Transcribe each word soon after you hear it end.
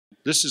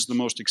this is the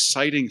most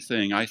exciting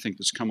thing I think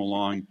that's come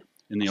along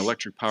in the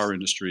electric power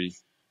industry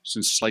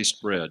since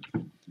sliced bread.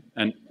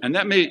 And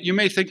that you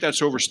may think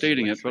that's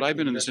overstating it, but I've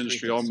been in this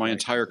industry all my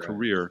entire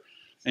career.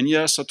 And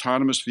yes,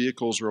 autonomous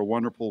vehicles are a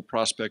wonderful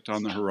prospect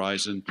on the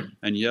horizon.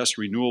 And yes,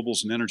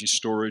 renewables and energy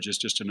storage is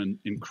just an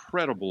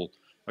incredible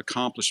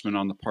accomplishment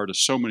on the part of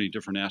so many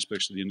different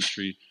aspects of the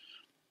industry.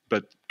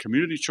 But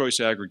community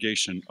choice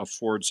aggregation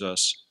affords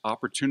us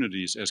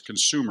opportunities as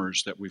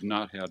consumers that we've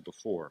not had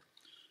before.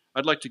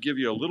 I'd like to give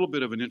you a little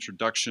bit of an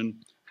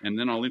introduction, and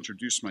then I'll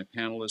introduce my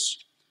panelists.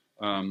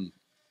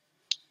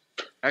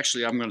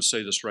 Actually, I'm going to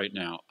say this right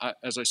now.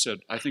 As I said,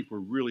 I think we're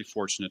really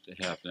fortunate to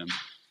have them.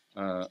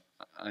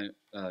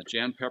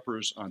 Jan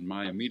Peppers, on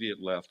my immediate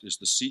left, is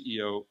the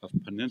CEO of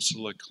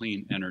Peninsula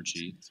Clean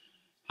Energy.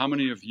 How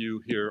many of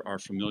you here are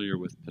familiar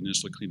with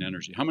Peninsula Clean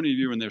Energy? How many of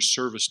you are in their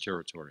service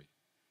territory?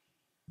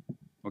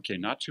 Okay,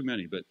 not too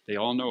many, but they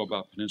all know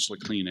about Peninsula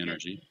Clean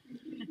Energy.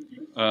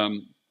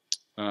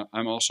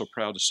 I'm also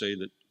proud to say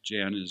that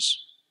Jan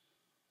is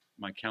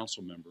my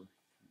council member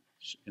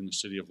in the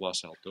city of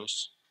Los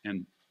Altos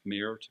and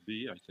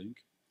mayor-to-be, I think.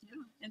 Yeah,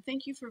 and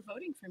thank you for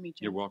voting for me, Jan.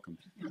 You're welcome.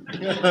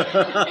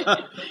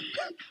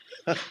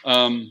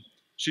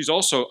 She's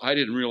also, I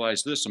didn't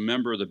realize this, a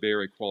member of the Bay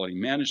Area Quality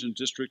Management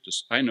District.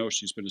 I know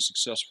she's been a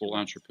successful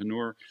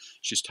entrepreneur.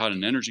 She's taught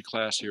an energy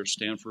class here at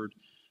Stanford.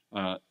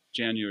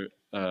 Jan, your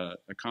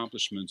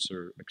accomplishments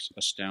are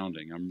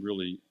astounding. I'm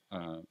really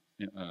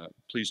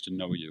pleased to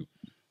know you.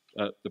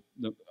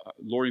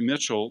 Lori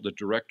Mitchell, the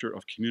Director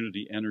of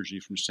Community Energy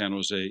from San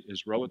Jose,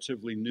 is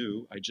relatively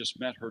new. I just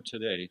met her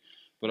today,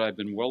 but I've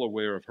been well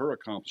aware of her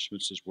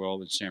accomplishments as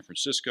well in San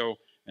Francisco,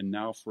 and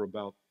now for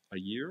about a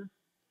year?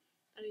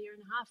 About a year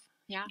and a half,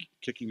 yeah.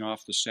 Kicking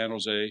off the San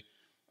Jose,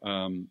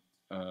 what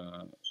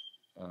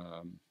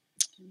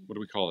do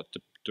we call it?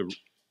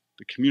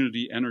 The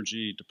Community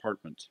Energy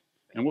Department.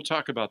 And we'll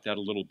talk about that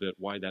a little bit,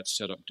 why that's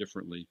set up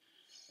differently.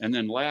 And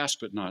then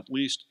last but not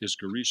least is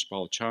Girish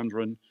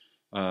Balachandran.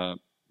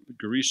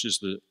 Girish is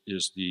the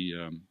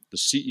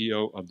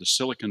CEO of the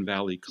Silicon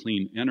Valley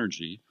Clean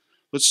Energy.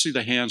 Let's see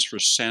the hands for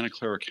Santa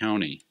Clara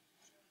County.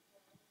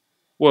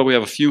 Well, we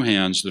have a few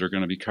hands that are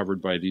going to be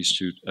covered by these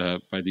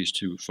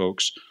two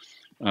folks.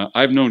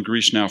 I've known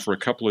Girish now for a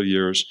couple of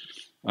years.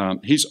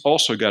 He's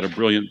also got a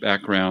brilliant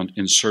background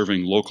in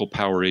serving local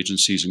power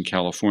agencies in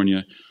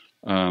California.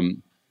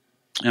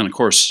 And of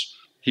course,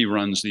 he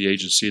runs the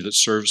agency that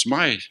serves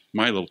my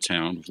little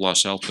town of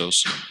Los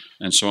Altos,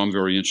 and so I'm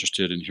very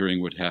interested in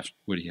hearing what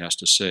he has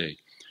to say.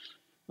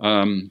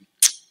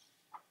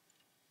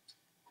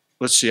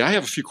 Let's see, I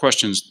have a few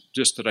questions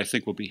just that I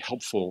think will be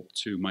helpful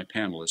to my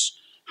panelists.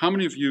 How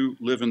many of you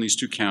live in these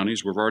two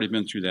counties? We've already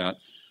been through that.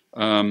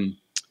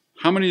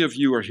 How many of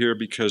you are here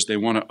because they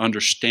want to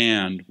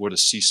understand what a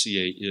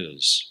CCA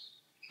is?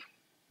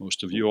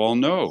 Most of you all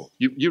know.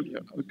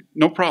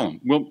 No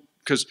problem. Well,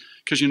 because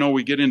you know,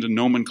 we get into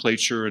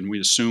nomenclature and we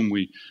assume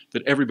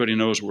that everybody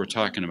knows what we're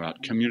talking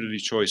about. Community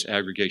choice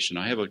aggregation.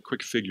 I have a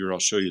quick figure I'll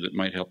show you that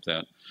might help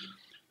that.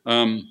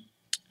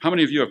 How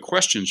many of you have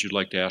questions you'd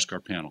like to ask our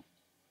panel?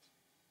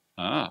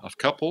 A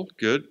couple,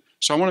 good.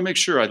 So I want to make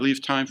sure I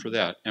leave time for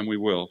that, and we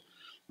will.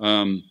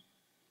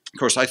 Of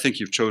course, I think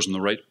you've chosen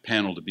the right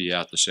panel to be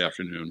at this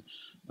afternoon.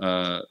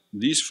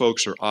 These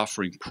folks are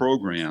offering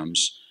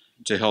programs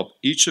to help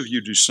each of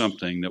you do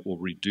something that will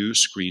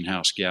reduce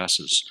greenhouse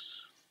gases.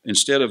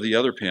 Instead of the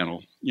other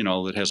panel, you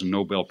know, that has a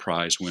Nobel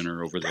Prize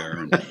winner over there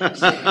and,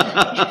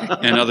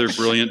 and other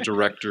brilliant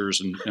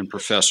directors and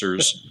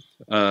professors,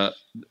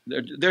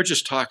 they're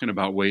just talking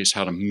about ways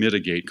how to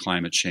mitigate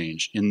climate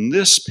change. In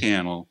this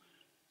panel,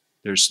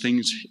 there's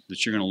things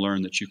that you're going to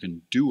learn that you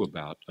can do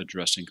about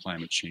addressing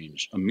climate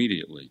change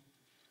immediately.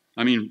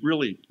 I mean,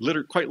 really,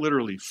 quite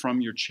literally from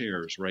your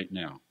chairs right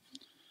now.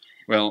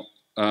 Well,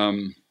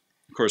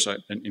 of course,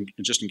 and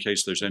just in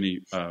case there's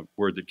any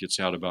word that gets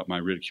out about my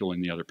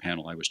ridiculing the other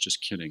panel, I was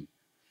just kidding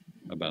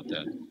about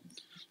that.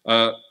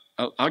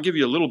 I'll give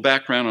you a little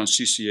background on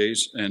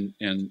CCAs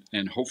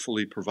and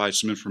hopefully provide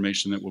some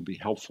information that will be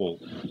helpful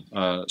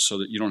so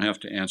that you don't have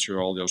to answer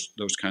all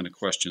those kind of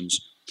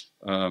questions.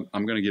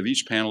 I'm going to give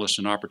each panelist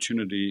an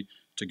opportunity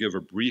to give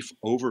a brief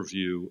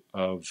overview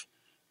of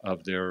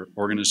their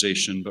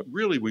organization, but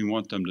really we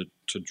want them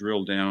to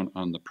drill down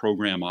on the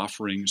program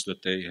offerings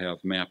that they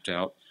have mapped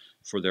out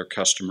for their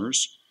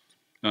customers.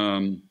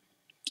 And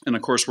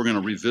of course, we're going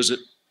to revisit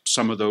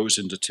some of those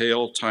in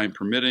detail, time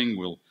permitting.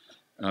 We'll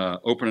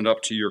open it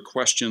up to your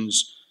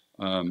questions,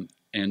 and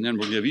then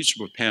we'll give each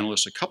of the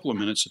panelists a couple of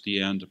minutes at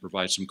the end to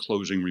provide some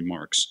closing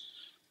remarks.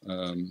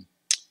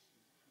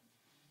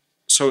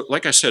 So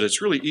like I said,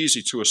 it's really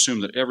easy to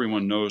assume that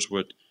everyone knows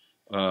what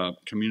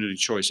community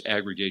choice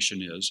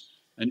aggregation is.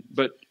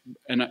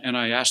 And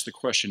I asked the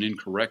question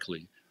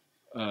incorrectly.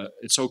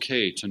 It's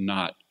okay to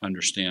not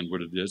understand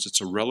what it is.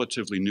 It's a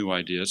relatively new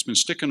idea. It's been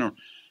sticking around.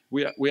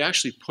 We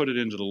actually put it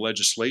into the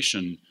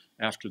legislation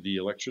after the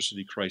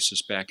electricity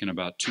crisis back in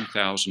about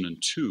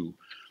 2002,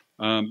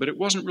 but it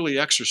wasn't really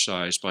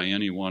exercised by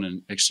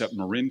anyone except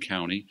Marin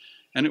County,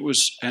 and it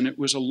was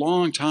a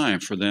long time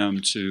for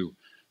them to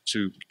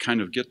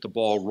kind of get the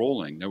ball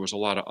rolling. There was a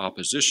lot of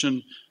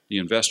opposition. The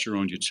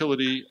investor-owned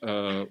utility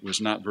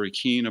was not very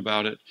keen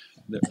about it.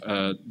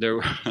 There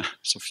were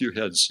a few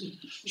heads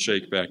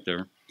shake back there.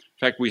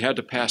 In fact, we had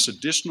to pass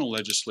additional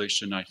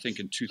legislation, I think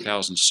in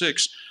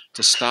 2006,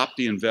 to stop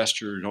the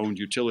investor-owned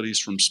utilities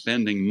from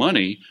spending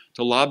money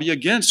to lobby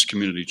against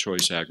community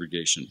choice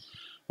aggregation.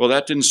 Well,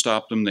 that didn't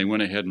stop them. They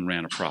went ahead and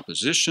ran a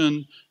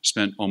proposition,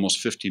 spent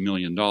almost $50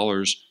 million.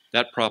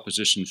 That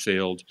proposition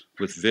failed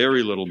with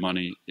very little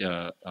money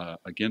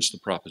against the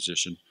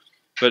proposition.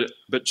 But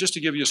just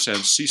to give you a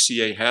sense,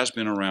 CCA has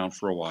been around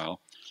for a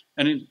while.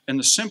 And in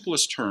the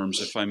simplest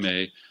terms, if I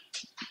may,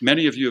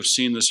 many of you have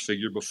seen this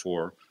figure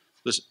before.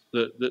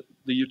 The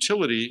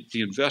utility,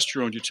 the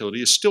investor-owned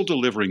utility, is still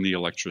delivering the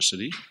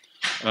electricity.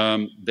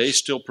 They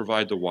still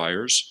provide the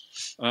wires.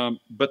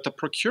 But the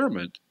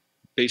procurement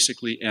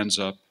basically ends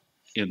up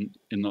in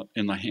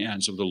the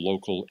hands of the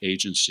local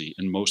agency,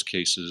 in most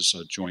cases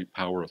a joint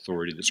power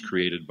authority that's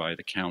created by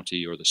the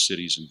county or the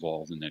cities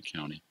involved in that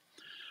county.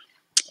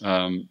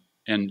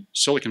 And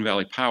Silicon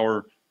Valley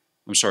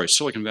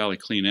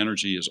Clean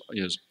Energy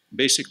is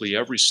basically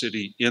every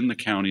city in the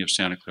county of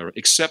Santa Clara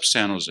except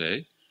San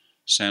Jose.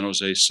 San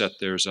Jose set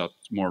theirs up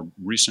more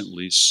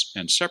recently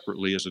and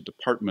separately as a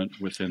department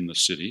within the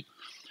city.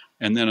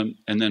 And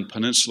then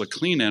Peninsula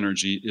Clean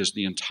Energy is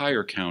the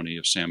entire county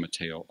of San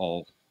Mateo,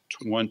 all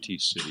 20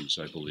 cities,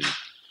 I believe.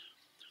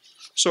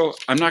 So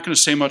I'm not going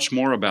to say much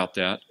more about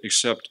that,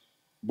 except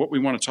what we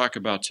want to talk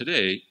about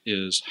today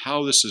is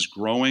how this is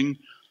growing.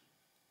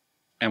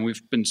 And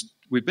we've been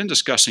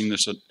discussing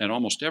this at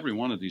almost every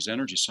one of these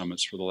energy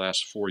summits for the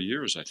last 4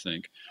 years, I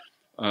think.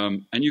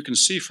 And you can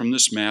see from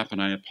this map, and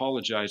I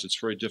apologize, it's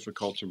very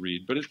difficult to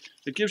read, but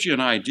it gives you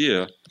an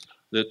idea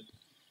that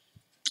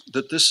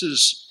this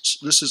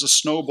is a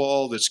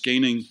snowball that's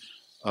gaining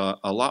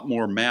a lot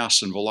more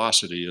mass and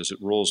velocity as it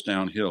rolls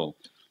downhill.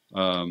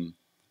 CCAs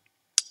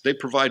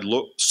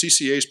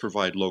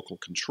provide local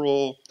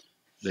control.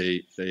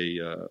 They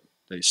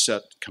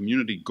set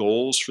community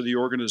goals for the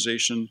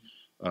organization.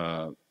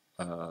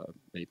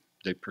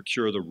 They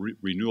procure the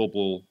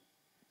renewable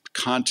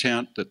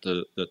content that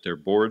their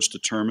boards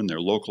determine, their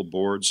local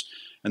boards,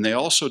 and they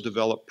also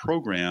develop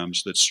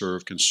programs that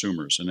serve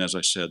consumers. And as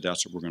I said,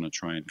 that's what we're going to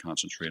try and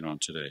concentrate on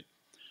today.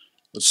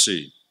 Let's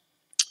see.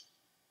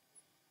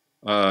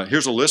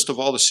 Here's a list of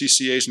all the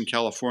CCAs in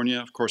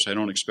California. Of course, I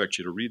don't expect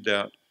you to read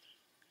that.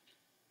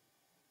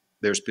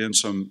 There's been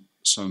some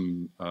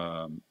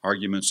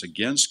arguments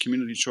against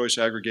community choice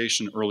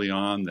aggregation early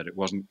on, that it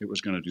was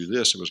going to do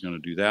this, it was going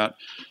to do that.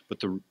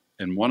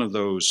 And one of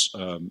those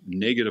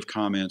negative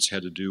comments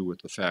had to do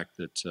with the fact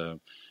that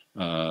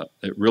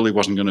it really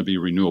wasn't going to be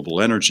renewable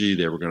energy.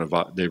 They were going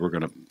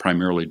to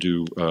primarily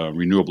do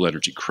renewable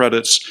energy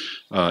credits.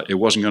 It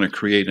wasn't going to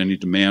create any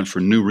demand for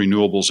new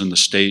renewables in the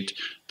state.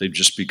 They'd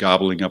just be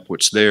gobbling up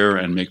what's there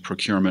and make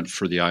procurement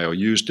for the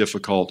IOUs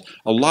difficult.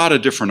 A lot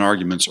of different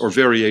arguments or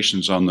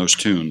variations on those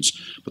tunes.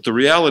 But the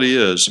reality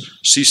is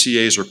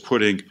CCAs are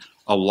putting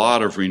a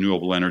lot of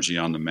renewable energy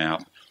on the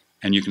map.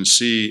 And you can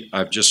see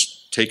I've just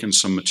taken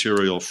some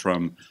material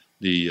from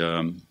the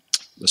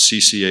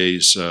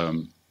CCA's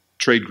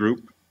trade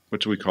group.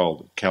 What do we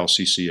call it? Cal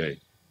CCA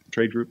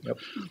trade group. Yep.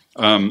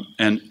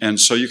 And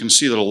so you can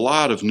see that a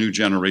lot of new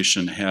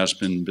generation has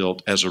been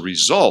built as a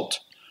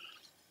result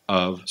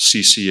of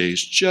CCAs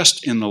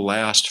just in the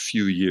last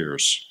few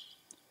years.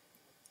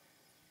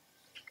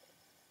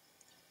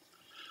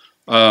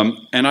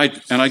 And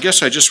I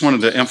guess I just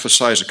wanted to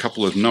emphasize a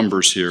couple of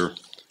numbers here.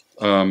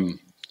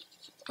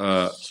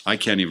 I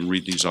can't even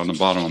read these on the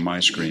bottom of my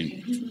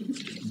screen.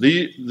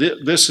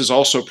 This is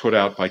also put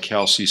out by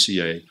Cal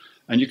CCA.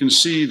 And you can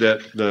see that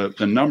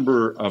the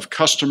number of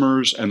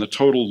customers and the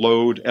total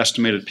load,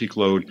 estimated peak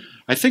load,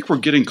 I think we're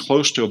getting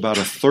close to about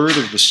a third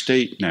of the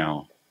state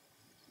now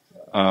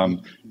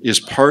is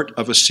part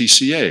of a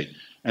CCA.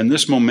 And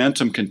this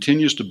momentum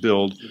continues to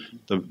build.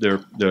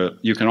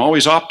 You can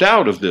always opt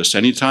out of this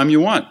anytime you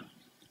want.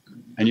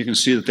 And you can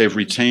see that they've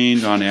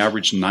retained on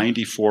average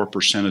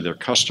 94% of their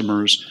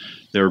customers.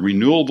 Their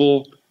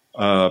renewable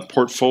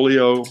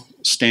portfolio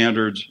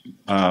standard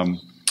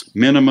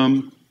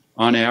minimum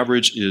on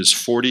average is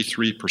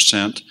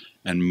 43%,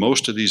 and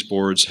most of these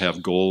boards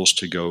have goals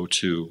to go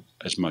to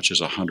as much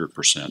as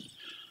 100%.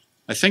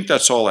 I think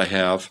that's all I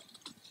have.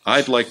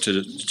 I'd like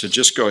to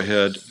just go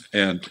ahead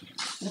and,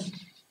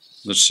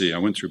 let's see, I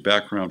went through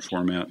background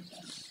format.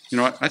 You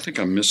know, I think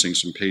I'm missing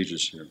some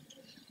pages here.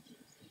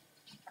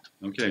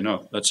 Okay,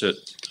 no, that's it.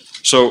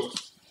 So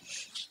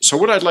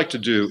what I'd like to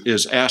do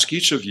is ask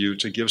each of you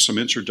to give some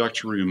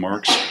introductory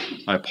remarks.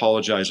 I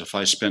apologize if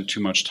I spent too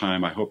much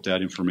time. I hope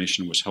that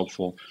information was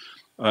helpful.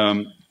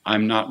 I'm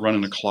not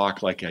running a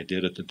clock like I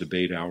did at the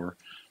debate hour.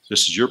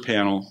 This is your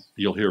panel.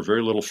 You'll hear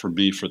very little from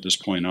me from this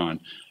point on.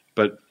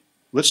 But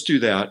let's do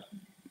that.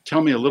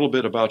 Tell me a little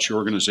bit about your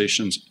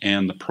organizations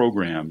and the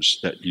programs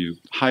that you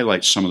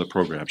highlight. Some of the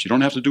programs. You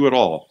don't have to do it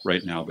all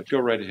right now, but go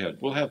right ahead.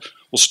 We'll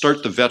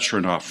start the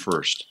veteran off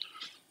first.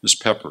 Ms.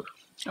 Pepper.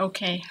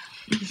 Okay.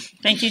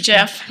 Thank you,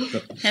 Jeff.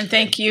 And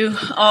thank you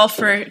all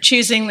for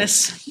choosing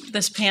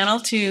this panel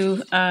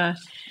to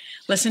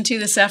listen to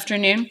this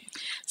afternoon.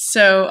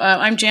 So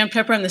I'm Jan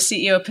Pepper. I'm the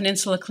CEO of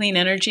Peninsula Clean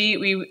Energy.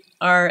 We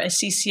are a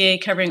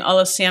CCA covering all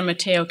of San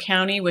Mateo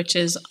County, which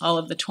is all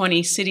of the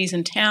 20 cities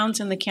and towns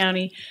in the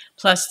county,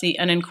 plus the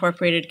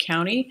unincorporated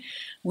county.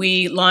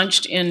 We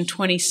launched in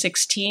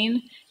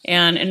 2016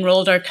 and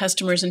enrolled our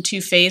customers in 2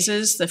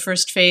 phases. The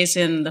first phase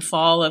in the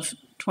fall of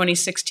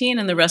 2016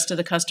 and the rest of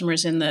the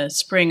customers in the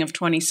spring of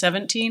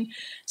 2017.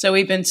 So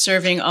we've been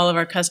serving all of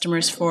our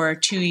customers for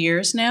 2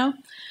 years now.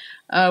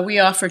 We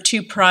offer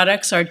 2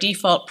 products. Our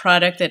default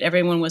product that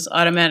everyone was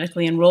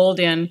automatically enrolled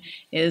in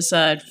is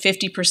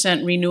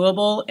 50%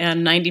 renewable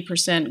and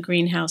 90%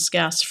 greenhouse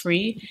gas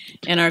free.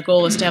 And our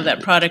goal is to have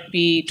that product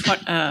be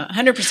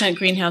 100%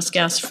 greenhouse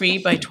gas free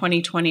by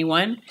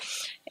 2021.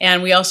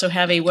 And we also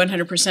have a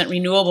 100%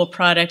 renewable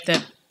product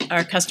that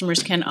our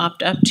customers can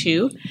opt up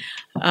to.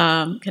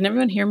 Can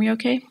everyone hear me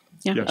okay?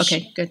 Yeah? Yes.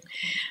 Okay, good.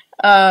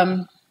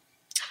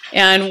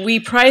 And we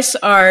price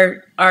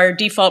our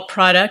default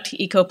product,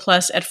 Eco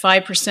Plus, at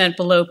 5%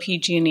 below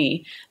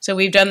PG&E. So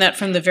we've done that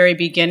from the very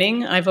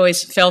beginning. I've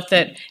always felt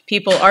that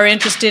people are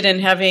interested in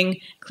having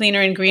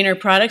cleaner and greener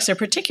products. They're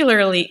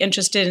particularly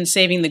interested in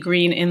saving the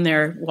green in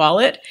their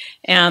wallet,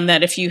 and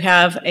that if you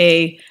have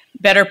a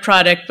better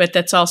product, but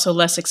that's also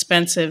less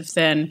expensive,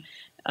 then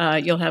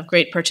you'll have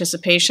great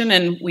participation.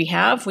 And we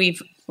have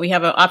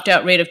an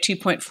opt-out rate of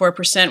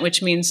 2.4%,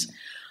 which means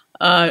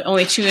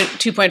only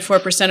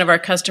 2.4% of our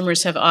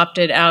customers have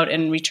opted out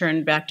and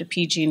returned back to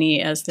PG&E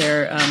as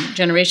their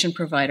generation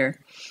provider.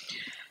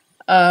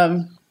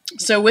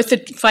 So with the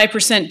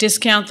 5%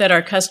 discount that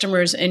our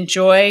customers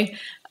enjoy,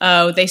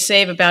 they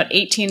save about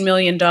 $18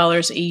 million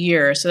a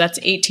year. So that's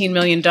 $18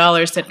 million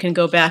that can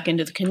go back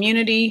into the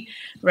community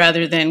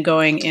rather than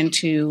going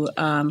into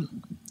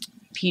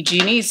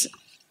PG&E's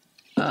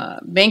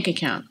bank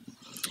account.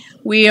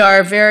 We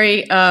are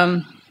very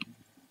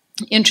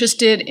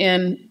interested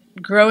in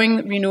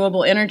growing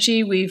renewable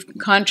energy. We've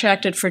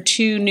contracted for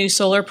 2 new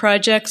solar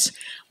projects.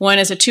 One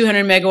is a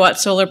 200 megawatt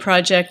solar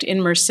project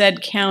in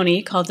Merced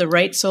County called the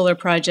Wright Solar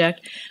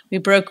Project. We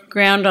broke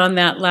ground on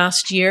that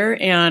last year,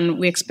 and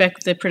we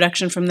expect the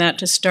production from that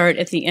to start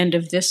at the end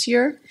of this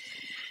year.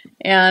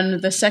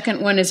 And the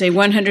second one is a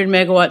 100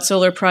 megawatt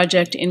solar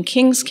project in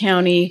Kings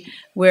County,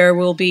 where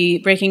we'll be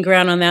breaking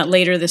ground on that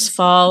later this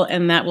fall,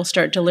 and that will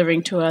start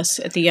delivering to us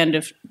at the end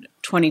of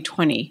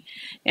 2020.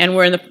 And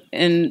we're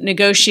in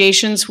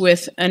negotiations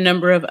with a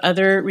number of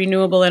other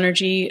renewable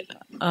energy,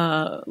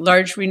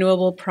 large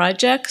renewable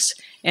projects,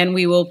 and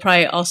we will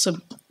probably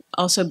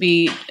also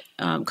be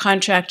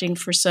contracting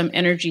for some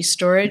energy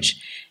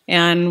storage,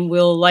 and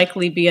we'll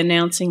likely be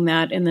announcing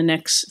that in the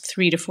next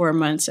 3 to 4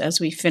 months as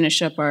we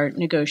finish up our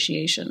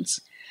negotiations.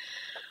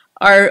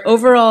 Our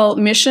overall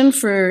mission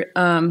for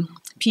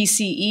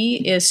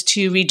PCE is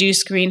to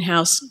reduce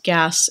greenhouse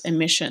gas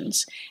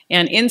emissions.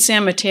 And in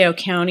San Mateo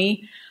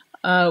County,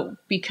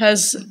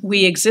 because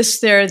we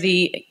exist there,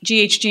 the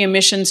GHG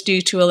emissions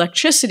due to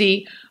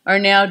electricity are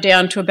now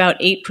down to about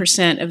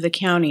 8% of the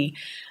county.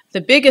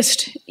 The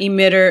biggest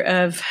emitter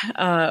of,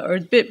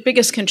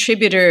 biggest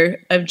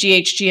contributor of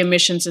GHG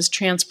emissions is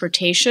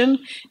transportation.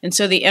 And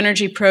so the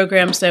energy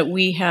programs that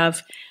we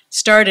have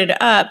started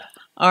up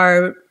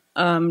are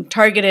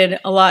targeted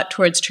a lot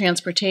towards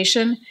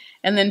transportation.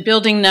 And then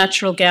building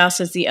natural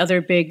gas is the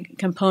other big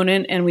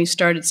component, and we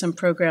started some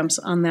programs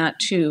on that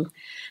too.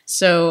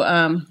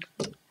 So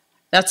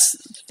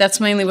that's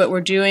mainly what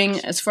we're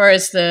doing. As far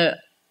as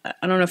I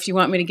don't know if you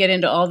want me to get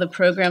into all the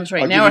programs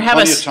right now, or have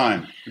us.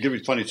 I'll give you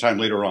plenty of time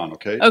later on.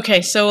 Okay.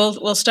 Okay, so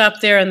we'll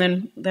stop there,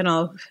 and then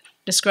I'll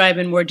describe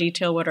in more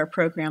detail what our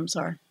programs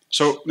are.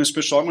 So, Ms.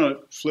 Bishop, I'm going to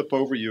flip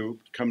over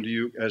come to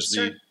you as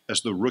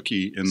the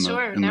rookie in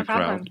the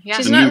crowd. Yeah.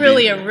 She's not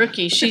really a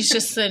rookie. She's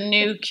just the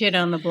new kid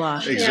on the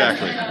block.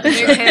 Exactly. Yeah.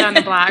 New kid on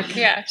the block.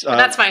 Yeah.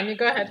 That's fine. You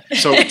go ahead.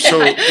 So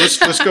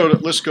let's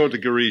go to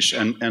Girish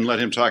and let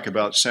him talk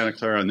about Santa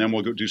Clara, and then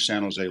we'll do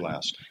San Jose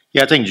last.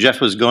 Yeah, I think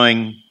Jeff was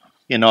going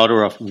in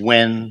order of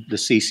when the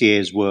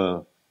CCAs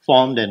were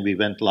formed and we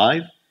went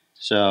live.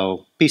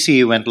 So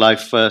PCE went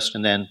live first,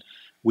 and then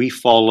we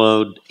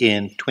followed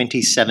in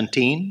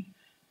 2017,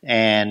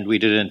 and we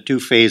did it in 2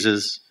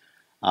 phases.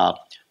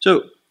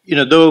 So,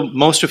 though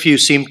most of you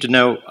seem to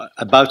know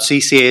about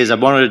CCAs, I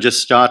wanted to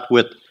just start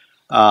with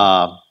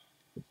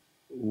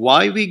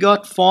why we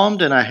got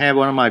formed, and I have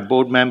one of my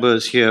board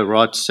members here,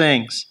 Rod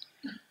Sinks,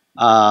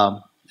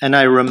 and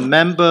I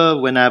remember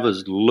when I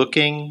was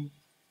looking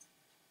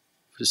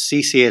for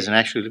CCAs, and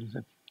actually,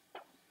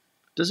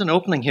 there's an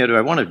opening here. Do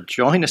I want to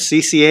join a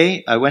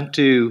CCA? I went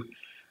to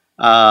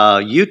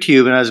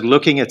YouTube, and I was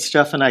looking at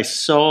stuff, and I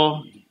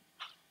saw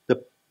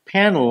the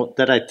panel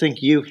that I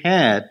think you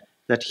had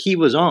that he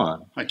was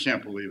on. I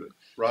can't believe it.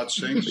 Rod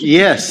Sinks?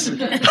 Yes.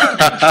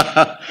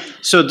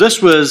 So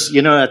this was,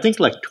 I think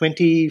like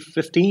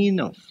 2015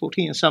 or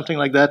 14 or something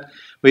like that,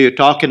 where you're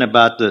talking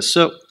about this.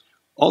 So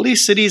all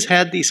these cities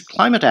had these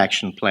climate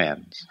action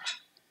plans.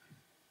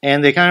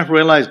 And they kind of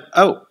realized,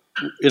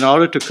 in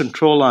order to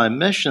control our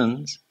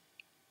emissions,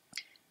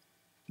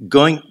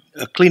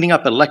 cleaning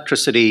up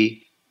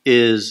electricity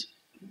is,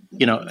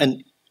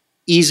 an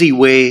easy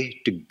way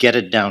to get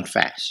it down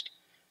fast.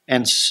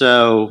 And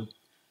so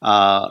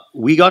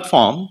we got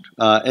formed.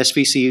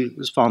 SVC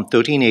was formed,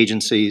 13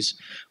 agencies.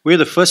 We're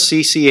the first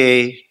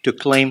CCA to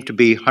claim to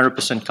be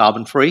 100%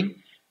 carbon-free.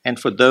 And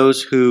for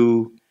those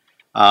who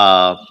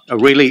are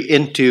really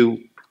into,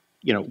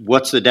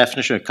 what's the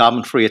definition of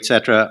carbon-free, et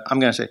cetera, I'm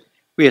going to say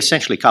we're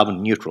essentially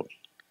carbon neutral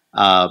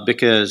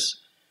because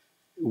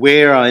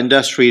where our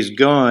industry is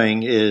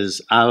going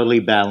is hourly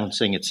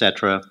balancing, et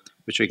cetera,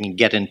 which we can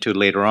get into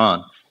later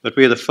on. But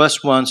we're the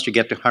first ones to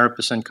get to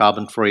 100%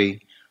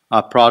 carbon-free.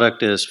 Our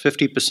product is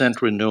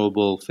 50%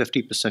 renewable,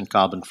 50%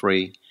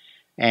 carbon-free.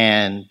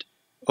 And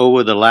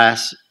over the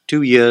last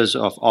 2 years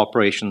of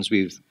operations,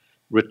 we've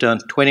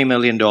returned $20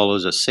 million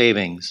of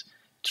savings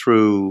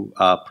through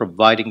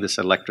providing this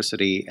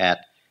electricity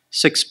at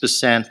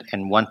 6%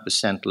 and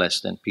 1% less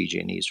than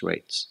PG&E's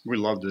rates. We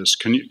love this.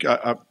 Can you?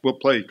 We'll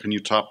play. Can you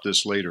top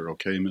this later?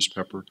 Okay, Ms.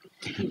 Pepper.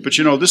 But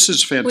this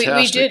is fantastic.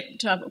 We did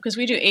top because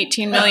we do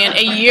 $18 million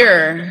a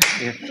year.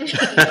 Yeah.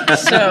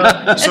 So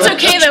it's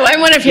okay though. I'm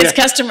one of his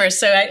customers,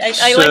 so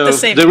I like the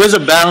savings. There is a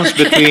balance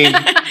between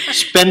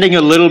spending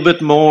a little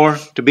bit more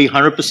to be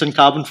 100%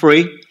 carbon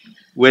free,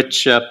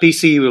 which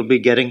PC will be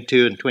getting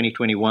to in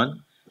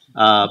 2021,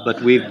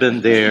 but we've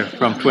been there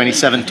from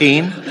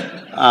 2017.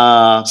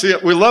 See,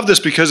 we love this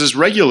because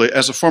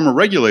as a former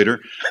regulator,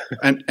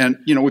 and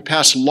we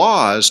pass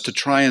laws to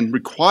try and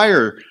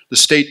require the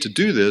state to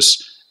do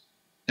this,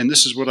 and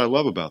this is what I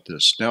love about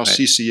this. Now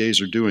CCAs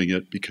are doing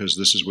it because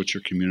this is what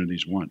your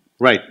communities want.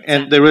 Right,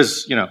 and there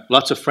is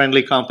lots of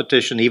friendly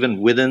competition even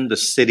within the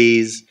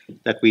cities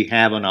that we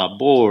have on our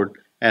board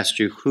as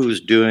to who's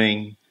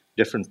doing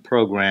different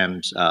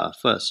programs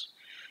first.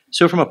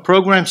 So from a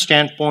program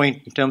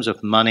standpoint, in terms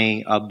of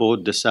money, our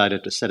board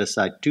decided to set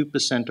aside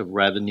 2% of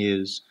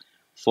revenues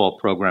for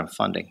program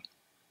funding.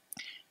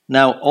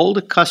 Now, all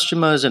the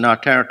customers in our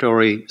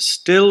territory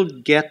still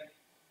get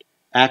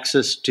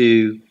access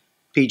to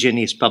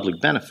PG&E's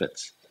public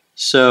benefits.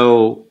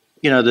 So,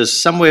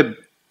 there's somewhere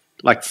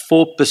like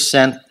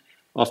 4%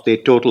 of their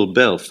total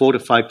bill, 4 to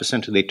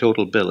 5% of their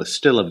total bill is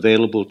still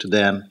available to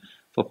them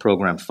for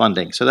program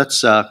funding. So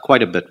that's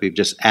quite a bit. We've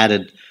just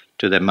added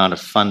to the amount of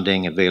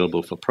funding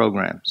available for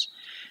programs.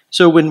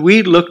 So when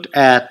we looked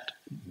at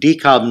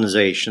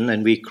decarbonization,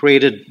 and we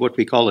created what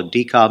we call a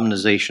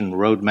decarbonization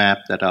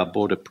roadmap that our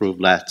board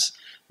approved last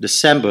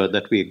December,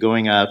 that we are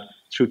going out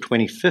through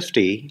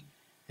 2050,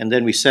 and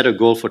then we set a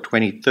goal for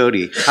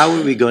 2030. How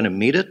are we going to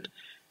meet it,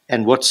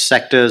 and what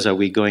sectors are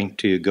we going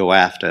to go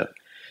after?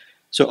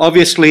 So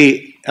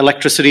obviously,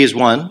 electricity is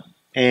one.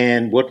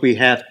 And what we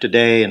have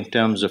today in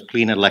terms of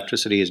clean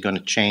electricity is going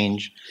to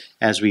change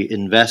as we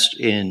invest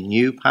in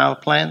new power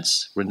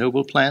plants,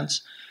 renewable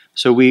plants.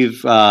 So we've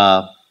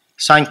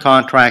signed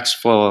contracts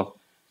for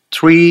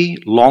 3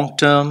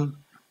 long-term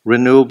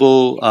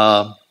renewable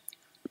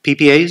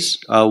PPAs.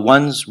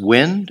 One's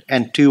wind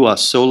and 2 are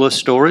solar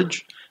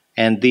storage.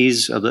 And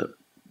these are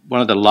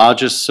one of the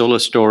largest solar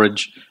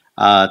storage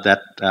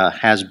that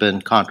has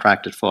been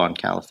contracted for in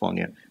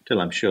California, till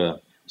I'm sure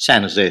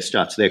San Jose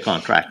starts their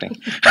contracting.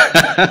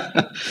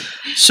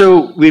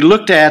 So we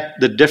looked at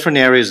the different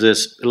areas.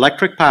 There's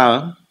electric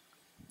power,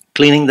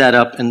 cleaning that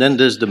up, and then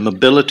there's the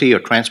mobility or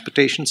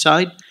transportation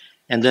side,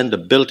 and then the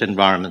built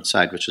environment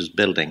side, which is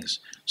buildings.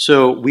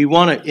 So we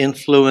want to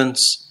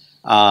influence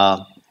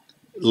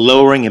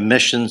lowering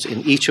emissions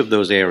in each of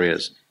those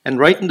areas. And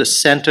right in the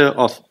center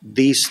of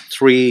these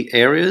 3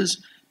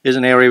 areas is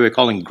an area we're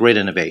calling grid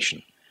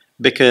innovation.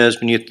 Because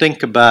when you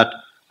think about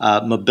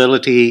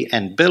mobility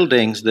and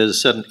buildings, there's a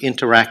certain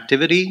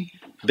interactivity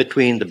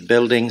between the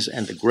buildings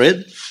and the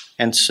grid.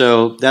 And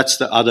so that's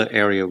the other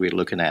area we're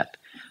looking at.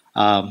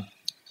 So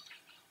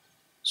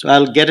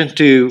I'll get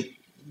into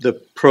the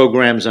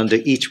programs under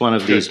each one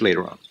of these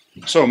later on.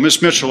 So,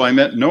 Ms. Mitchell, I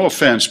meant no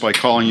offense by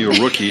calling you a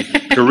rookie.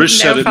 Garish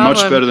said it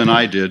much better than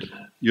I did.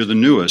 You're the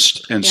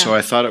newest, and so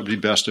I thought it would be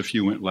best if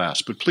you went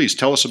last. But please,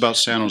 tell us about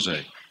San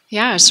Jose.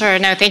 Yeah, sure.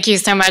 No, thank you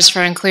so much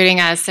for including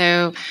us.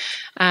 So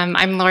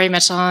I'm Lori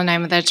Mitchell, and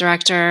I'm the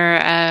Director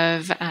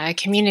of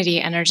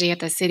Community Energy at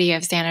the City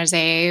of San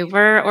Jose.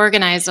 We're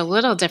organized a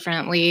little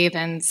differently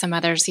than some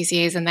other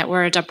CCAs in that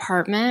we're a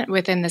department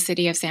within the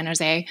City of San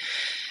Jose.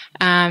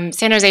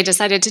 San Jose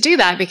decided to do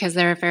that because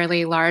they're a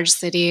fairly large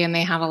city and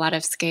they have a lot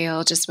of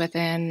scale just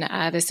within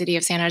the City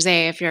of San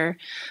Jose.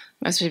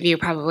 Most of you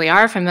probably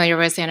are familiar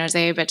with San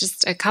Jose, but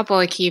just a couple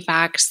of key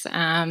facts.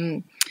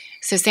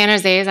 So San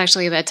Jose is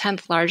actually the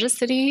 10th largest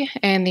city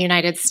in the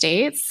United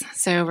States.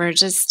 So we're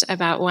just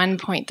about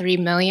 1.3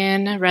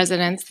 million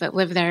residents that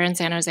live there in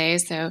San Jose.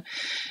 So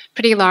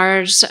pretty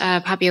large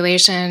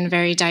population,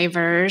 very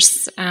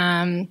diverse.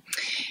 And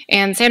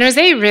San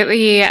Jose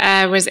really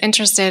was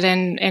interested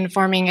in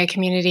forming a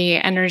community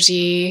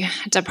energy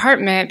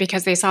department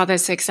because they saw the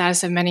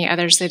success of many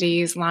other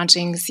cities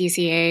launching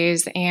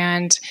CCAs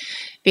and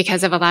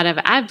because of a lot of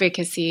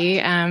advocacy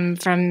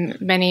from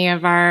many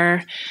of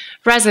our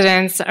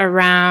residents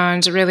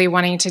around really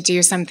wanting to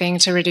do something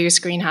to reduce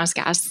greenhouse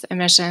gas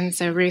emissions.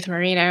 So Ruth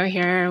Marino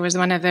here was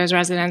one of those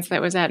residents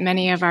that was at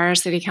many of our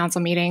city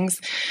council meetings.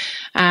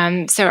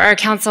 So our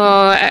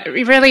council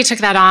really took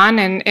that on,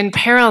 and in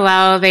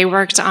parallel, they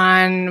worked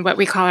on what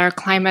we call our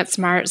Climate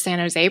Smart San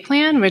Jose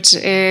plan, which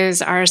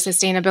is our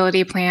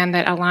sustainability plan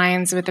that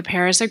aligns with the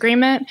Paris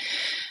Agreement.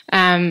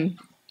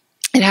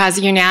 It has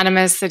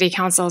unanimous city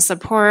council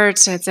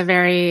support. It's a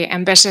very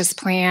ambitious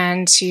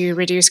plan to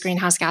reduce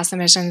greenhouse gas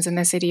emissions in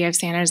the city of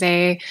San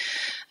Jose.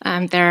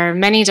 There are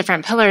many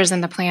different pillars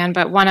in the plan,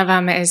 but one of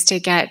them is to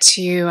get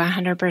to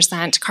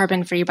 100%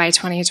 carbon-free by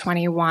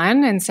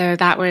 2021. And so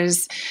that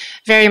was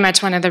very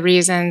much one of the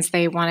reasons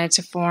they wanted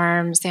to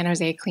form San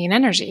Jose Clean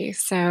Energy.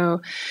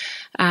 So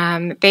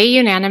they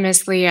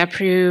unanimously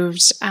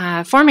approved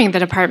forming the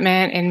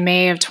department in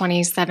May of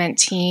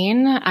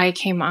 2017. I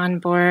came on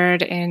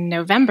board in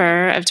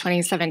November of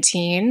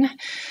 2017.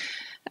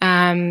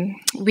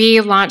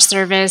 We launched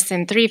service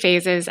in 3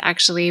 phases,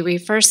 actually. We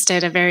first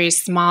did a very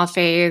small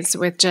phase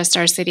with just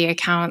our city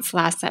accounts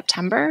last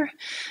September.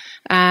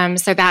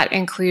 So that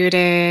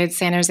included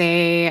San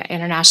Jose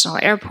International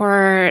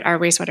Airport, our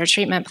wastewater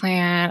treatment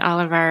plant, all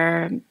of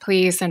our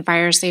police and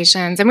fire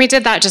stations. And we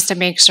did that just to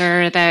make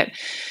sure that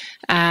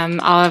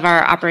all of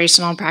our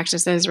operational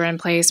practices were in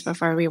place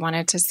before we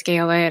wanted to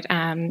scale it.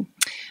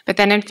 But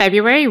then in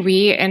February,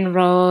 we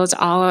enrolled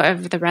all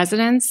of the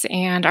residents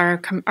and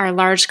our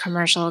large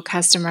commercial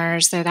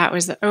customers. So that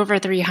was over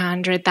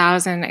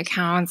 300,000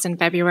 accounts in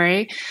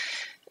February.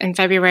 In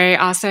February,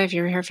 also, if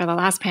you were here for the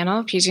last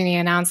panel, PG&E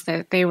announced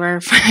that they were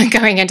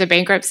going into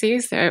bankruptcy.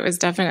 So it was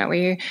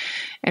definitely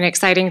an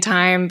exciting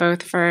time,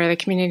 both for the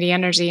community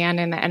energy and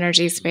in the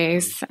energy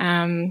space.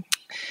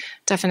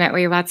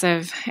 Definitely lots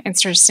of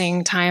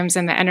interesting times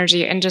in the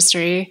energy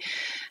industry.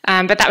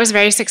 But that was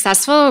very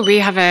successful. We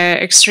have an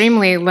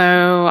extremely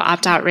low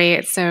opt-out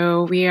rate,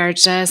 so we are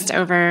just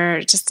a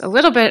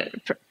little bit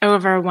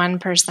over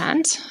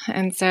 1%.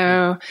 And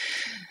so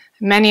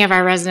many of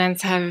our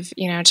residents have,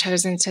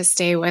 chosen to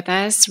stay with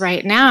us.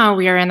 Right now,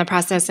 we are in the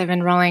process of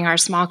enrolling our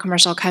small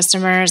commercial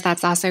customers.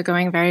 That's also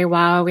going very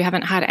well. We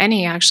haven't had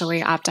any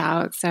actually opt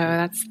out,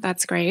 so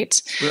that's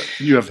great.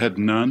 You have had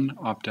none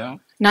opt out?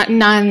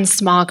 None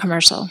small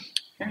commercial.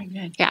 Very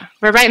good. Yeah,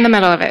 we're right in the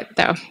middle of it,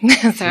 though,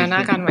 so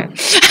knock on wood.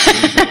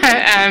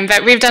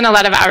 But we've done a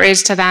lot of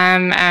outreach to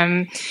them.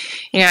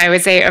 I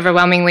would say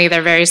overwhelmingly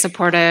they're very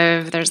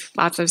supportive. There's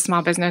lots of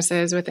small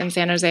businesses within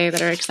San Jose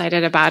that are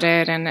excited about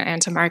it and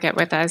to market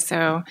with us.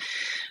 So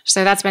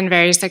that's been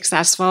very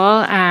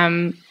successful.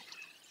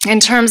 In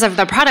terms of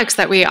the products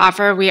that we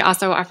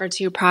also offer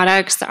 2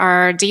 products.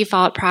 Our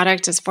default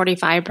product is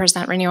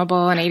 45%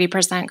 renewable and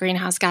 80%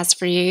 greenhouse gas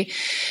free.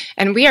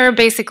 And we are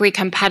basically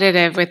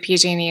competitive with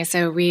PG&E.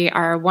 So we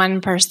are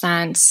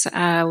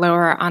 1%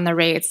 lower on the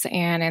rates.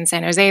 And in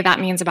San Jose, that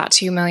means about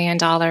 $2 million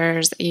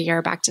a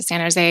year back to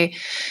San Jose.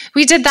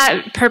 We did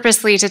that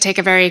purposely to take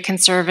a very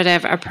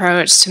conservative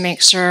approach to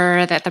make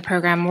sure that the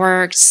program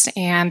worked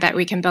and that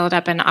we can build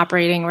up an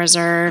operating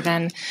reserve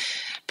and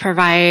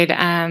provide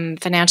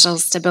financial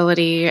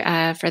stability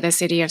for the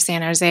city of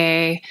San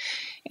Jose.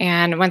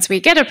 And once we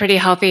get a pretty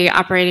healthy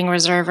operating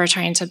reserve, we're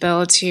trying to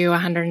build to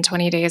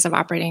 120 days of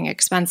operating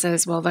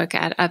expenses. We'll look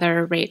at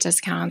other rate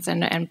discounts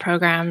and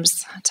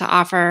programs to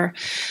offer.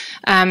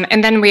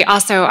 And then we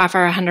also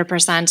offer a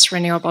 100%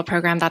 renewable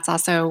program that's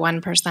also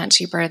 1%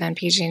 cheaper than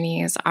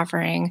PG&E is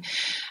offering.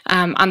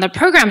 On the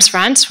programs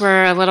front,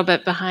 we're a little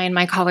bit behind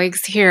my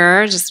colleagues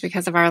here just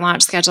because of our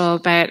launch schedule,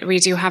 but we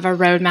do have a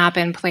roadmap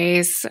in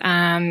place.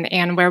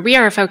 And where we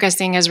are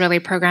focusing is really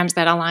programs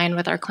that align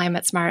with our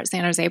Climate Smart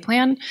San Jose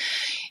plan.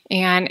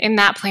 And in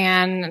that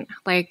plan,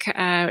 like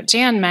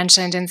Jan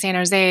mentioned, in San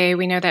Jose,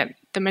 we know that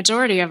the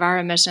majority of our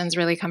emissions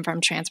really come from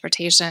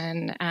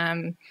transportation.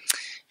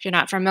 If you're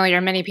not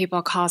familiar, many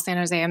people call San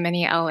Jose a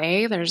mini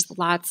LA. There's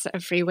lots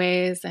of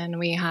freeways, and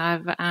we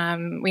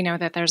know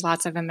that there's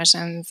lots of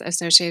emissions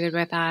associated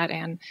with that,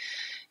 and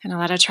a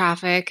lot of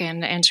traffic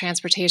and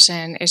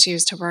transportation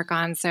issues to work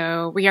on.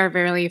 So we are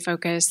really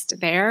focused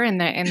there in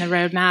the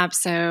roadmap.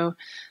 So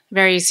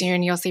very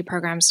soon you'll see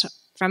programs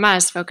from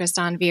us focused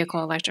on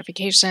vehicle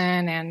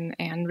electrification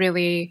and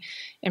really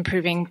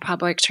improving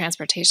public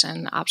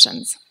transportation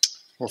options.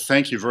 Well,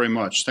 thank you very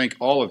much. Thank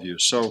all of you.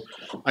 So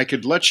I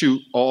could let you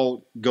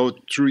all go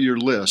through your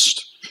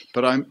list,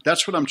 but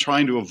that's what I'm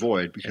trying to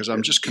avoid because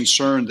I'm just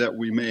concerned that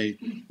we may,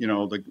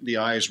 the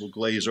eyes will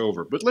glaze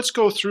over. But let's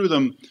go through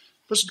them.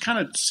 Let's kind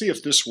of see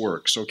if this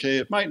works, okay?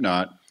 It might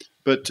not,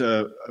 but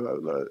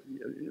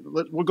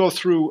we'll go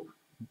through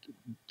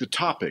the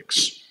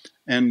topics.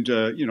 And,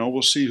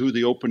 we'll see who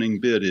the opening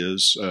bid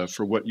is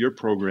for what your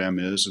program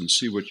is and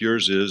see what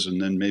yours is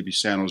and then maybe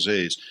San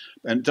Jose's.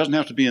 And it doesn't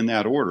have to be in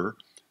that order.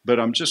 but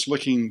I'm just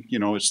looking, you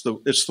know, it's the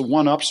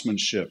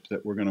one-upsmanship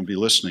that we're going to be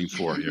listening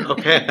for here.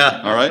 Okay.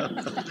 All right.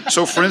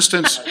 So, for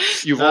instance,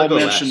 you've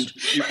mentioned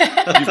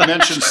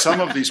some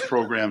of these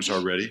programs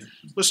already.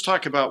 Let's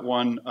talk about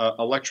one: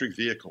 electric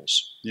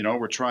vehicles. You know,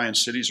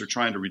 cities are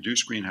trying to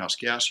reduce greenhouse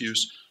gas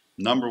use.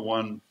 Number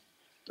one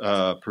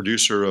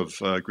producer of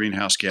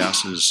greenhouse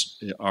gases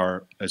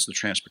is the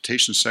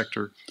transportation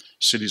sector.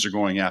 Cities are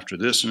going after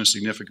this in a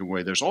significant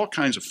way. There's all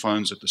kinds of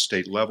funds at the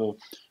state level.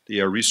 The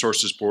Air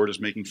Resources Board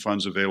is making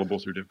funds available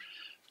through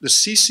the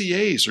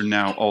CCAs are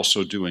now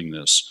also doing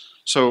this.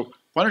 So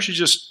why don't you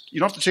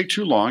don't have to take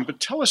too long, but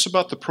tell us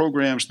about the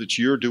programs that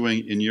you're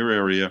doing in your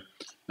area.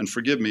 And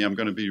forgive me, I'm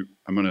going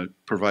to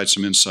provide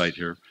some insight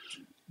here.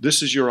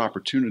 This is your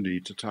opportunity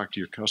to talk to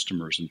your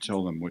customers and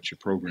tell them what your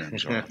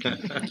programs are.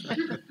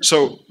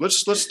 So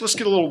let's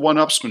get a little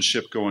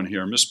one-upsmanship going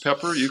here. Ms.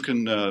 Pepper, you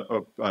can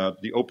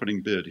the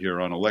opening bid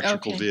here on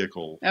electrical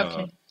vehicle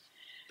program.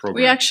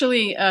 We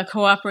actually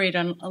cooperate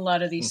on a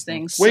lot of these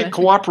things. Wait,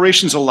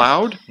 cooperation's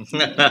allowed?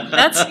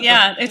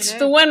 It's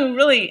the one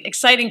really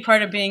exciting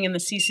part of being in the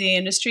CCA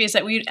industry is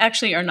that we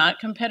actually are not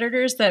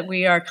competitors, that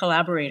we are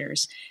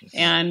collaborators.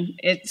 And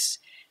it's,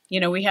 you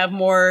know, we have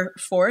more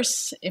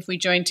force if we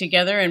join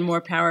together and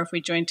more power if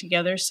we join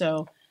together.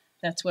 So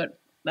that's what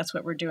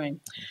we're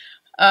doing.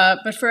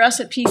 But for us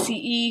at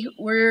PCE,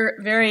 we're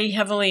very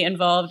heavily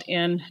involved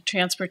in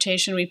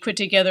transportation. We put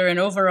together an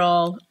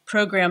overall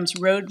programs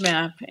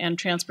roadmap, and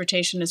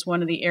transportation is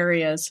one of the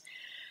areas.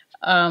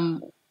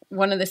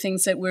 One of the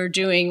things that we're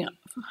doing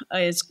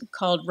is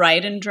called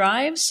ride and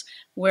drives,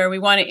 where we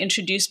want to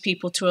introduce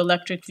people to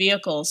electric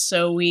vehicles.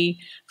 So we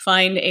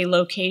find a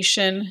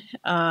location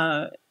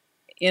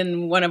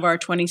in one of our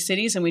 20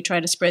 cities, and we try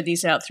to spread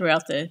these out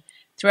throughout the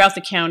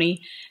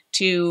county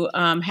to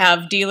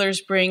have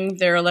dealers bring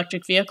their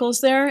electric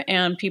vehicles there,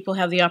 and people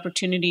have the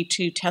opportunity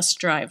to test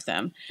drive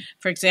them.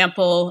 For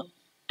example,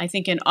 I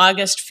think in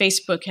August,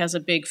 Facebook has a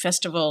big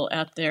festival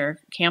at their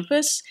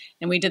campus,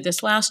 and we did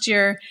this last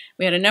year.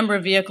 We had a number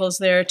of vehicles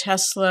there,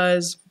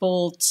 Teslas,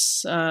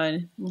 Bolts,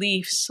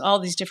 Leafs, all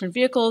these different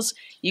vehicles.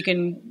 You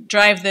can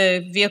drive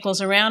the vehicles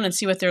around and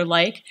see what they're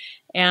like,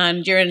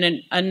 and you're in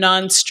a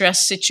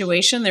non-stress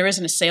situation. There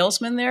isn't a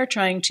salesman there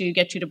trying to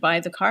get you to buy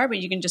the car, but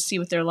you can just see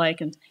what they're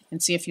like and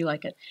see if you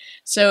like it.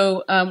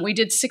 So we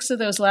did 6 of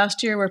those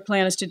last year. Our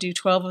plan is to do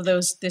 12 of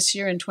those this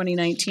year in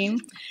 2019.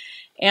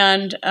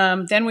 And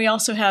then we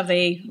also have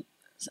a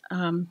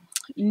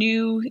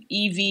new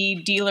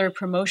EV dealer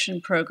promotion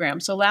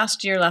program. So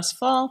last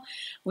fall,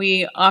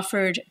 we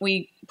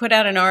put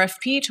out an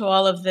RFP to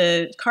all of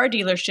the car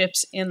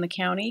dealerships in the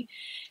county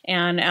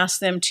and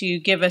asked them to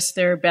give us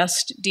their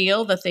best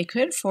deal that they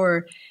could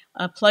for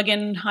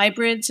plug-in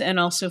hybrids and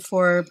also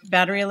for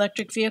battery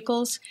electric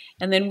vehicles.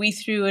 And then we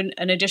threw an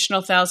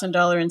additional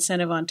 $1,000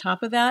 incentive on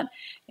top of that,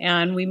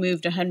 and we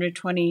moved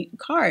 120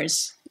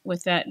 cars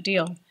with that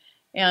deal.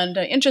 And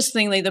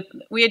interestingly,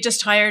 we had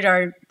just hired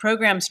our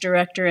programs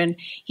director, and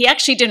he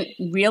actually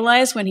didn't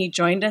realize when he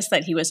joined us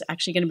that he was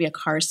actually going to be a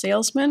car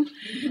salesman.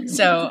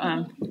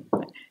 So,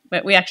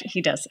 but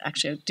he does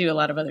actually do a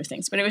lot of other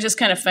things. But it was just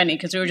kind of funny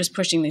because we were just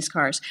pushing these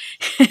cars.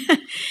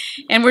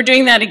 And we're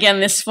doing that again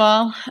this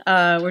fall.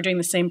 We're doing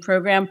the same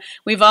program.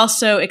 We've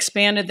also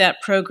expanded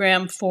that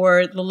program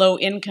for the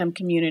low-income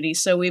community.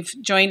 So we've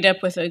joined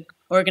up with an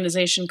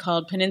organization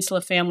called Peninsula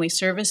Family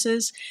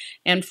Services.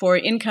 And for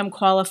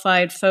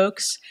income-qualified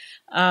folks,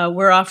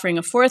 we're offering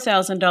a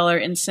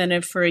 $4,000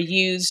 incentive for a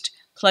used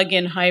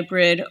plug-in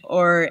hybrid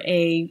or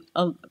a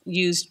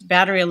used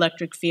battery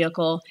electric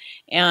vehicle,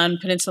 and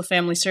Peninsula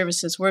Family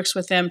Services works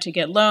with them to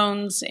get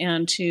loans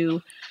and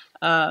to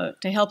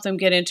help them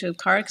get into a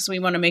car, because we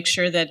want to make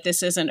sure that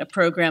this isn't a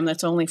program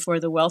that's only for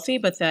the wealthy,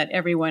 but that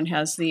everyone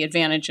has the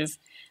advantage of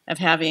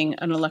having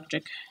an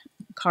electric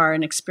car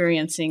and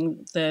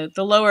experiencing the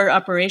lower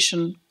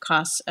operation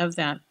costs of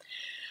that.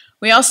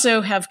 We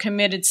also have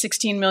committed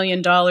 $16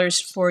 million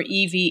for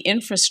EV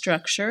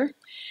infrastructure,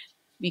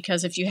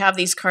 because if you have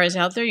these cars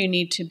out there, you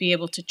need to be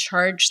able to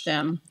charge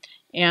them.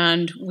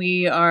 And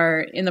we are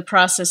in the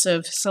process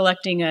of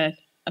selecting a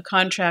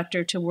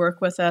contractor to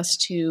work with us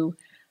to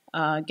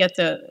get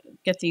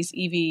these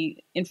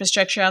EV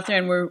infrastructure out there.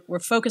 And we're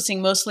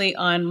focusing mostly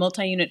on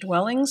multi-unit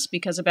dwellings,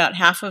 because about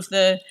half of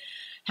the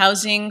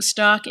housing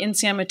stock in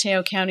San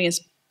Mateo County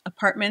is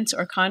apartments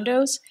or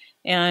condos.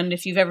 And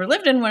if you've ever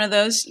lived in one of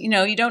those, you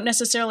know, you don't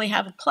necessarily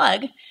have a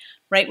plug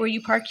right where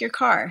you park your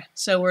car.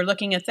 So we're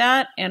looking at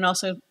that, and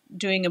also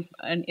doing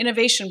an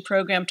innovation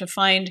program to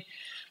find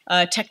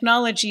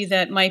technology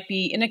that might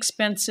be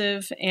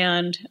inexpensive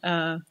and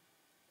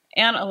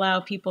allow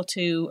people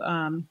to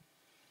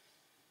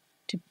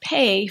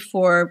pay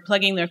for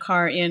plugging their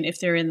car in if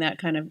they're in that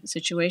kind of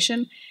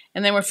situation.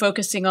 And then we're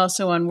focusing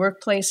also on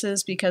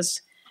workplaces,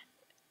 because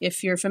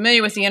if you're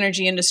familiar with the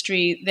energy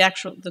industry,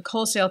 the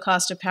wholesale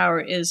cost of power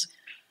is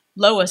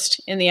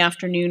lowest in the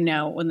afternoon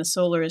now when the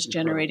solar is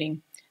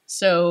generating.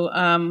 So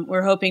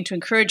we're hoping to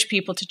encourage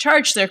people to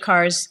charge their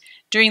cars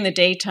during the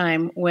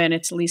daytime when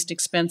it's least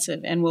expensive,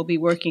 and we'll be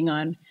working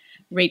on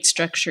rate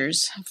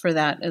structures for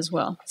that as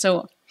well.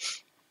 So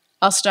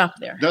I'll stop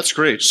there. That's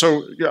great.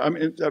 So, yeah, I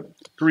mean,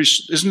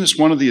 Paris, isn't this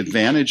one of the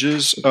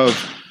advantages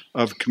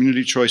of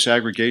community choice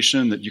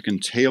aggregation, that you can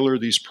tailor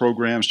these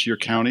programs to your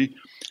county?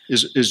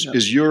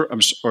 Is your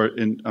I'm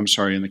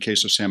sorry, in the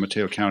case of San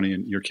Mateo County,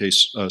 in your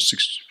case,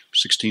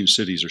 16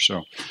 cities or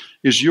so,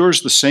 is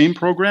yours the same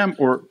program,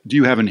 or do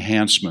you have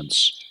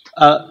enhancements?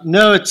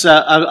 No, it's.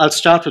 I'll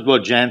start with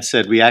what Jan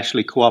said. We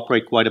actually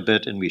cooperate quite a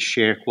bit, and we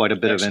share quite a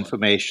bit of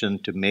information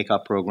to make our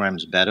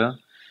programs better.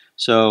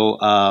 So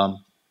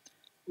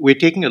we're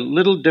taking a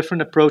little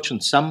different approach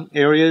in some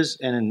areas,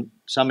 and in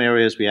some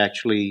areas we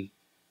actually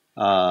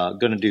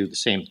going to do the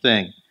same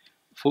thing.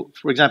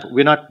 For example,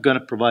 we're not going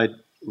to provide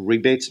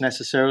rebates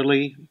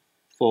necessarily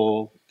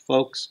for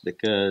folks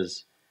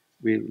because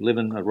we live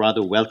in a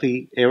rather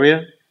wealthy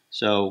area,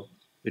 so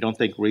we don't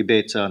think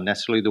rebates are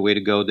necessarily the way to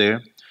go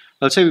there.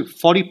 Let's say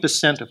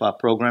 40% of our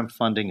program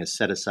funding is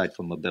set aside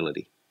for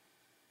mobility.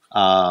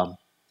 And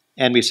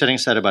we're setting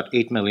aside about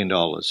 $8 million.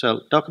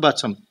 So talk about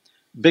some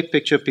big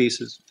picture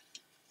pieces.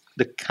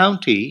 The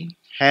county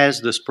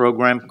has this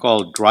program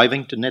called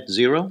Driving to Net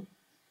Zero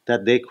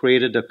that they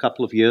created a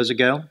couple of years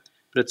ago.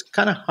 But it's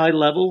kind of high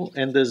level,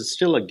 and there's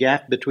still a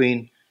gap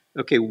between,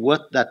 okay,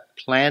 what that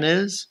plan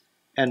is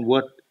and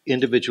what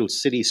individual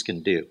cities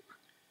can do.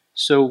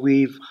 So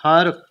we've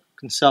hired a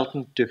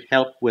consultant to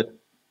help with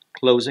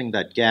closing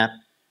that gap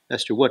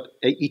as to what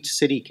each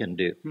city can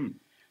do.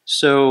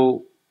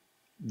 So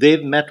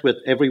they've met with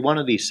every one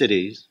of these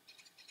cities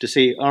to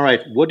say, all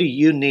right, what do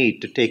you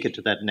need to take it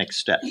to that next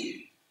step?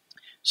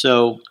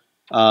 So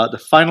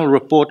the final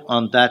report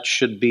on that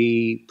should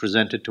be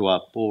presented to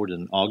our board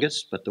in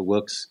August, but the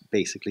work's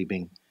basically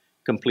being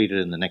completed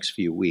in the next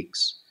few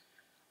weeks.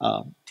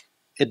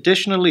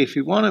 Additionally, if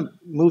you want to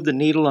move the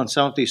needle on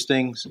some of these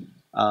things,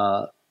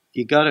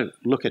 you got to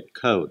look at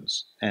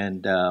codes.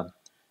 And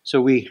so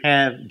we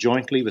have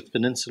jointly with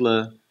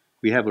Peninsula,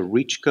 we have a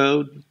REACH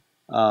code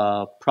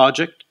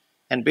project.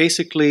 And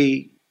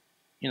basically,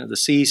 the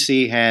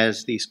CEC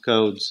has these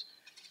codes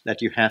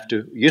that you have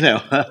to,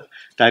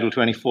 Title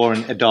 24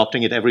 and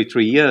adopting it every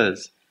 3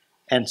 years.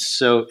 And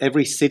so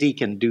every city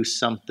can do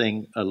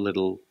something a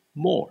little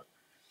more.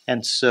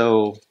 And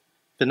so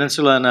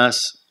Peninsula and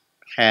us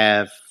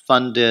have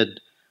funded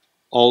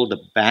all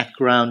the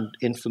background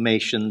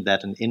information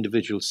that an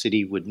individual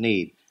city would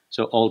need.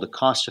 So all the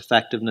cost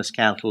effectiveness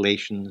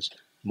calculations,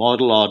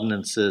 model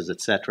ordinances,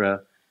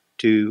 etc.,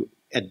 to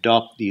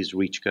adopt these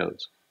REACH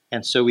codes.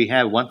 And so we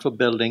have one for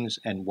buildings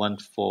and one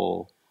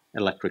for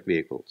electric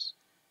vehicles.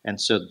 And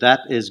so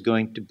that is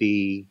going to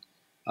be,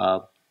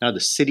 now the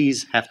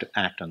cities have to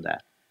act on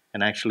that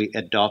and actually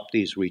adopt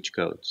these REACH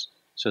codes.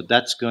 So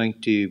that's going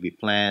to be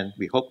planned.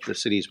 We hope the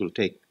cities will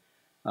take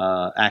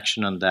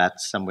action on that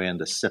somewhere in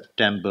the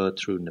September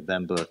through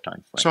November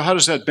timeframe. So how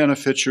does that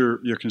benefit your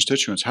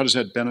constituents? How does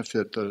that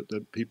benefit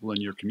the people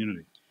in your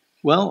community?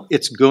 Well,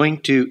 it's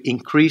going to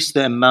increase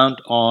the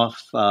amount of,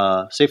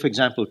 say, for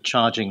example,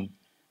 charging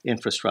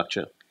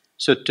infrastructure.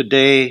 So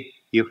today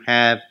you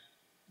have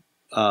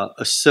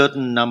a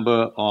certain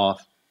number of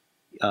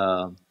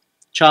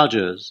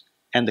chargers,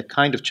 and the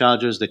kind of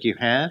chargers that you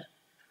have,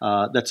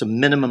 that's a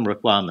minimum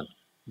requirement.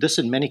 This,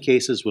 in many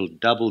cases, will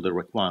double the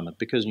requirement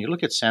because when you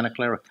look at Santa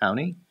Clara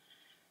County,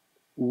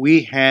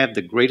 we have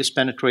the greatest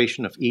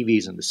penetration of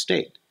EVs in the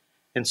state.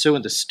 And so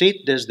when the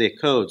state does their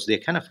codes, they're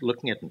kind of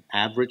looking at an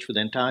average for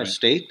the entire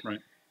state. Right.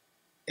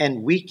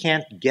 And we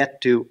can't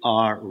get to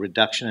our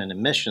reduction in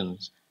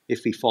emissions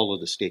if we follow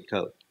the state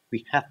code.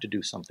 We have to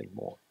do something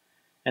more.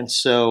 And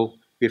so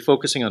we're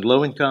focusing on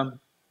low-income,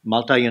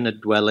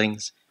 multi-unit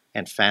dwellings,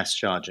 and fast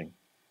charging.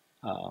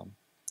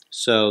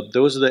 So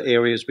those are the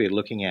areas we're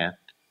looking at.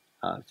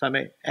 If I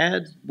may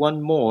add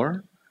one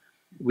more,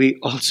 we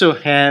also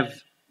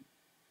have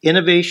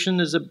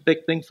innovation is a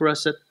big thing for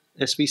us at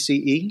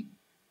SVCE.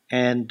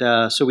 And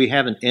so we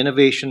have an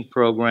innovation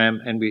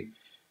program, and we're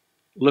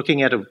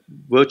looking at a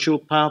virtual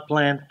power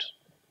plant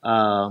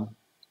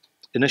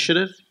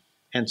initiative.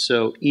 And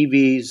so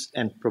EVs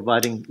and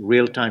providing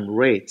real-time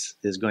rates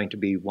is going to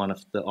be one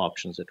of the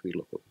options that we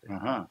look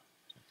at.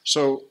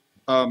 So,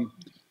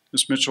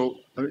 Ms. Mitchell,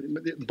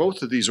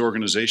 both of these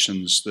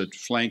organizations that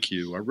flank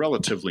you are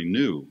relatively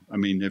new. I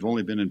mean, they've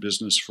only been in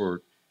business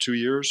for 2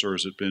 years, or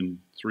has it been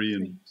 3?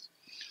 And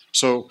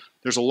so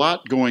there's a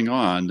lot going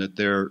on that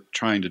they're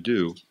trying to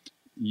do.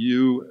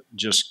 You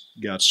just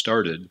got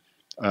started,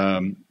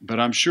 but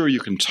I'm sure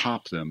you can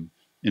top them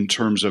in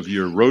terms of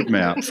your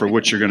roadmap for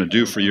what you're going to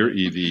do for your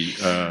EV,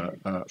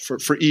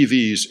 for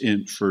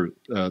EVs for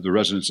the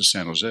residents of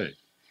San Jose.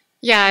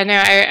 Yeah, no,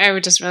 I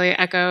would just really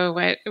echo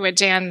what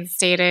Jan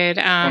stated.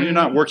 Well, you're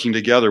not working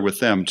together with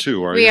them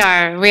too, are you?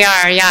 We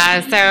are,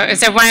 yeah.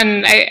 So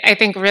one, I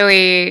think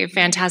really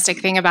fantastic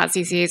thing about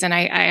CCAs, and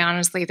I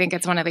honestly think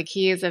it's one of the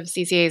keys of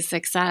CCA's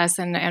success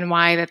and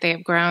why that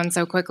they've grown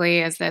so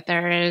quickly is that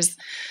there is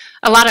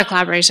a lot of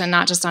collaboration,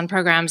 not just on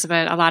programs,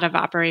 but a lot of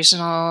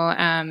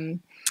operational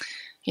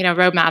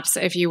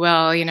roadmaps, if you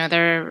will.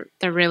 There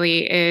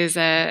really is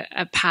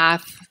a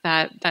path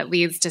that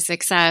leads to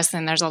success,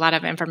 and there's a lot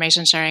of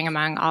information sharing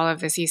among all of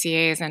the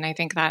CCAs, and I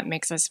think that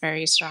makes us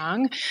very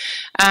strong.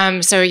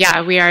 So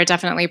yeah, we are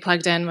definitely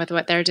plugged in with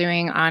what they're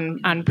doing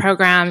on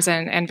programs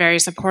and very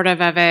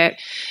supportive of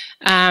it.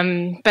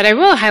 But I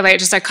will highlight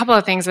just a couple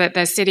of things that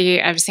the city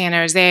of San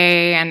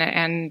Jose,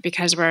 and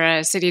because we're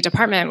a city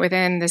department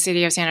within the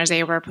city of San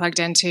Jose, we're plugged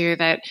into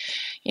that,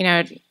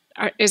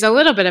 is a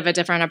little bit of a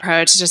different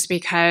approach just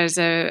because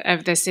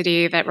of the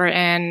city that we're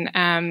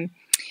in.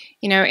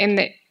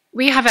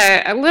 We have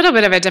a little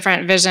bit of a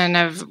different vision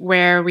of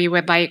where we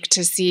would like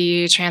to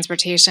see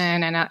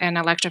transportation and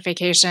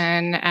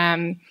electrification.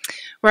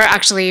 We're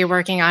actually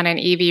working on an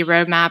EV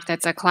roadmap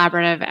that's a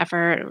collaborative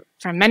effort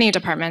from many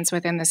departments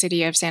within the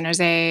city of San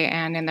Jose.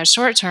 And in the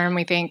short term,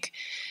 we think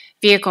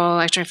vehicle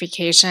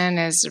electrification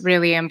is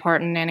really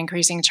important in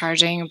increasing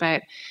charging.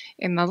 But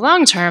in the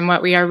long term,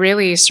 what we are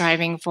really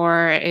striving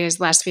for is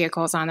less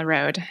vehicles on the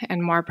road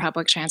and more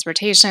public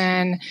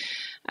transportation,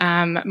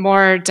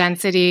 more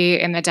density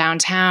in the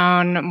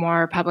downtown,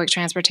 more public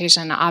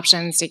transportation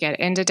options to get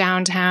into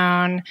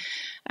downtown.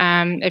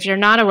 If you're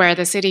not aware,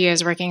 the city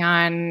is working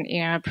on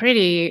a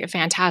pretty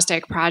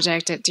fantastic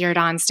project at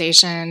Diridon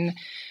Station,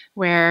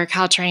 where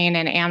Caltrain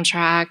and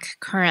Amtrak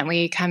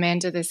currently come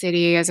into the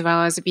city, as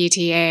well as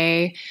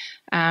BTA.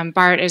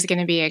 BART is going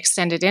to be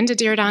extended into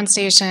Diridon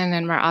Station,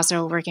 and we're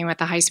also working with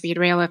the High Speed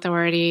Rail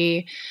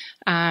Authority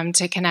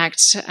to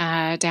connect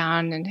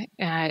down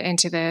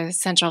into the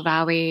Central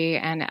Valley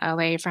and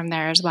LA from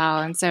there as well.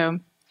 And so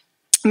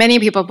many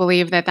people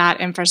believe that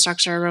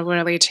infrastructure will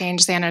really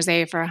change San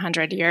Jose for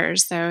 100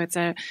 years. So it's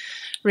a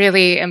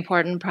really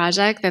important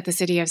project that the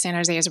city of San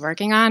Jose is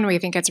working on. We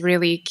think it's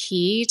really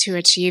key to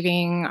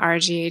achieving our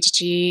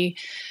GHG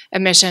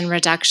emission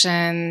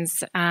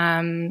reductions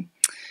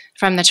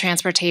from the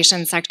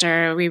transportation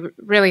sector. We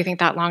really think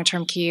that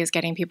long-term key is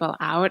getting people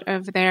out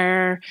of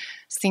their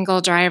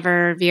single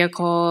driver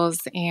vehicles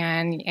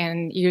and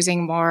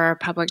using more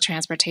public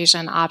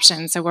transportation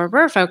options. So where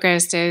we're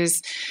focused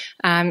is,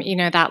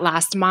 that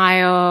last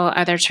mile,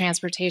 other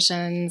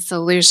transportation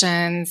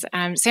solutions.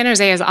 San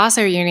Jose is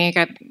also unique.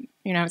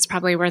 It's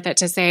probably worth it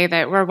to say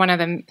that we're one of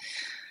the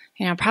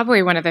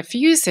probably one of the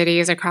few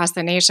cities across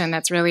the nation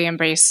that's really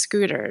embraced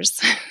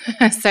scooters.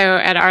 So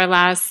at our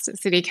last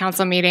city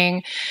council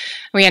meeting,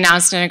 we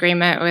announced an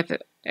agreement with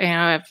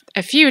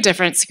a few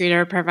different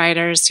scooter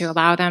providers to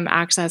allow them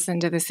access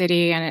into the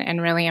city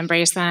and really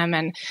embrace them.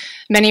 And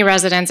many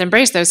residents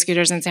embrace those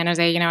scooters in San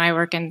Jose. I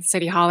work in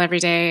City Hall every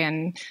day,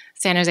 and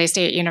San Jose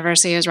State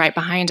University is right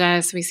behind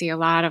us. We see a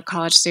lot of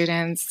college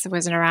students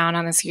whizzing around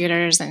on the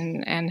scooters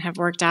and have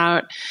worked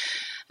out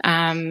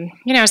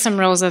some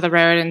rules of the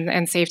road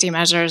and safety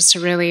measures to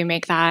really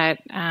make that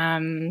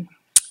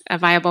a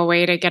viable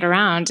way to get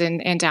around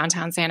in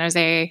downtown San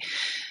Jose.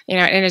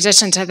 In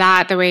addition to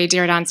that, the way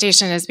Diridon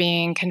Station is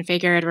being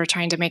configured, we're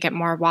trying to make it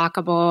more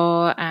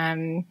walkable,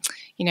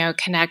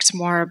 connect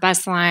more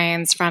bus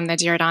lines from the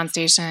Diridon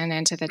Station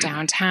into the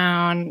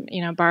downtown.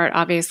 BART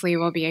obviously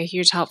will be a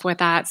huge help with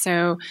that.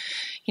 So,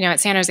 at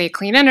San Jose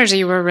Clean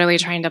Energy, we're really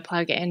trying to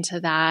plug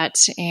into that.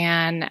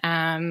 And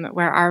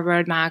where our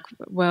roadmap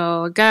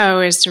will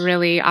go is to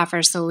really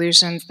offer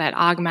solutions that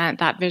augment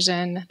that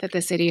vision that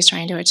the city is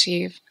trying to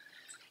achieve.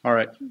 All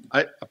right.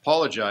 I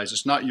apologize.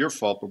 It's not your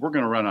fault, but we're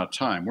going to run out of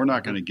time. We're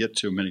not going to get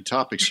to many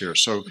topics here.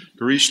 So,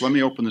 Garish, let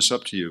me open this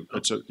up to you.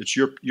 It's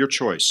your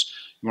choice.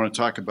 You want to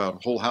talk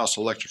about whole house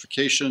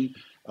electrification,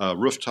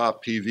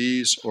 rooftop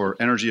PVs, or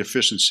energy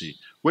efficiency?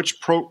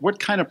 What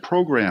kind of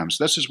programs?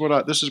 This is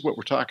what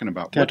we're talking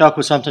about. Can I talk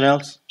with something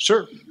else?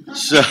 Sure.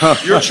 So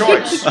your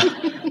choice.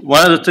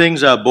 One of the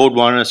things our board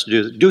wanted us to do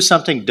is do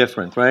something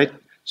different, right?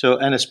 So,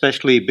 and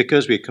especially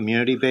because we're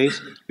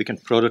community-based, we can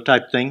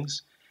prototype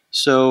things.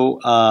 So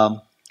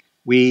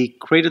we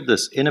created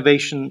this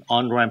innovation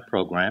on-ramp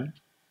program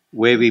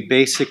where we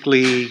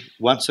basically,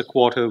 once a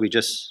quarter, we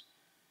just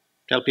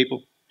tell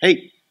people,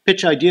 hey,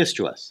 pitch ideas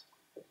to us,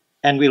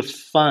 and we'll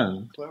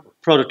fund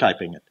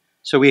prototyping it.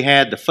 So we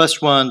had the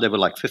first one, there were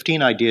like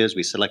 15 ideas,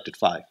 we selected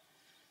 5.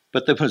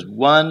 But there was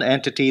one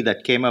entity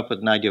that came up with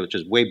an idea which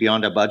is way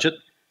beyond our budget,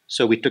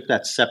 so we took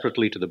that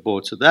separately to the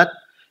board. So that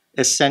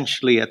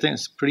essentially, I think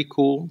it's pretty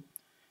cool.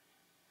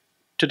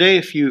 Today,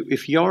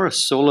 if you're a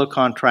solar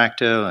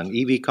contractor, an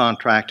EV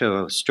contractor,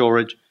 or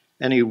storage,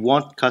 and you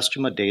want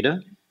customer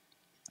data,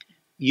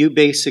 you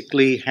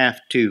basically have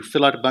to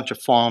fill out a bunch of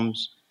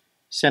forms,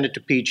 send it to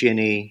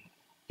PG&E,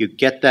 you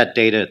get that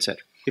data, etc.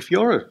 If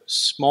you're a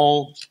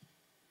small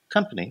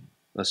company,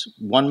 a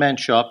one-man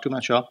shop,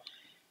 two-man shop,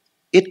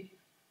 and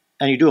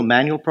you do a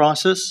manual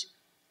process,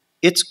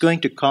 it's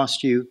going to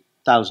cost you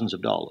thousands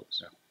of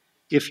dollars.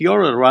 Yeah. If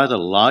you're a rather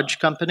large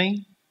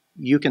company,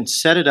 you can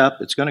set it up.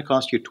 It's going to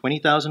cost you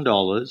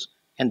 $20,000,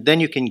 and then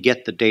you can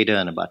get the data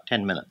in about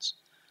 10 minutes.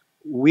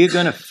 We're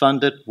going to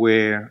fund it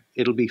where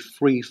it'll be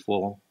free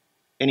for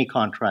any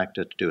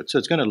contractor to do it. So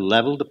it's going to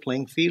level the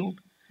playing field.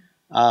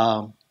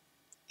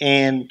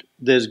 And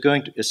there's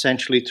going to,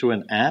 essentially through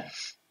an app,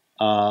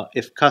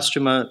 if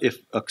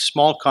a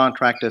small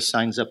contractor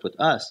signs up with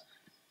us,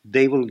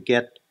 they will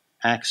get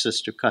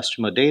access to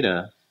customer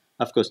data.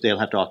 Of course, they'll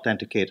have to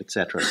authenticate,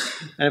 etc.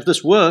 And if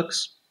this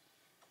works,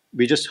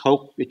 we just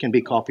hope it can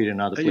be copied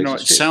in other places. You know, it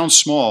sounds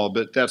small,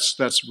 but that's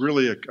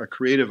really a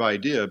creative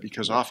idea,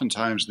 because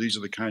oftentimes these are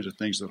the kinds of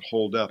things that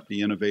hold up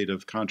the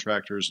innovative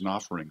contractors and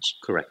offerings.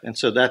 Correct. And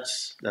so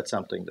that's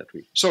something that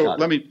we So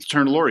let me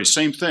turn to Lori.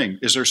 Same thing.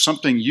 Is there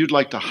something you'd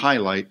like to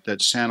highlight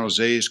that San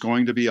Jose is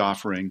going to be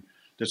offering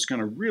that's going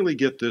to really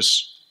get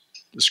this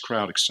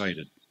crowd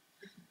excited?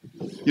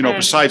 You know,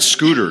 besides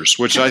scooters,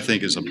 which I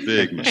think is a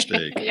big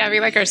mistake. Yeah, we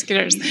like our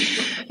scooters.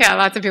 Yeah,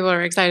 lots of people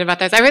are excited about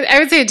this. I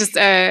would say just,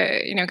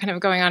 you know, kind of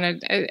going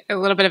on a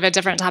little bit of a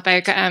different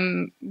topic.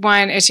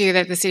 One issue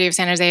that the city of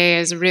San Jose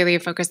is really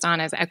focused on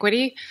is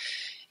equity.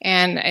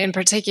 And in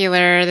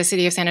particular, the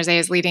city of San Jose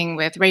is leading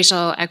with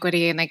racial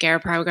equity in the GARE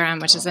program,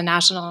 which is a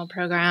national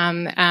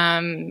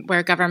program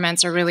where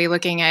governments are really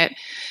looking at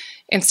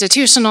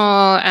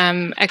institutional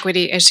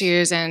equity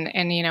issues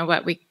and you know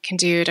what we can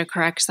do to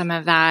correct some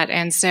of that.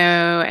 And so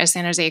as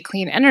San Jose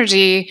Clean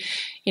Energy,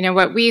 you know,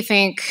 what we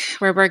think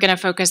where we're going to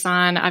focus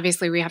on,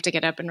 obviously we have to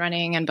get up and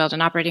running and build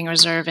an operating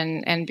reserve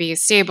and be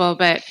stable.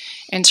 But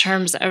in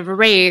terms of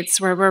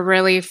rates, where we're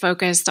really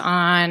focused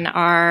on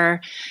our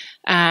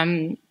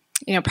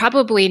you know,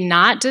 probably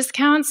not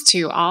discounts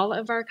to all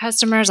of our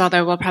customers,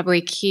 although we'll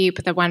probably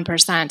keep the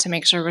 1% to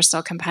make sure we're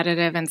still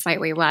competitive and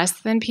slightly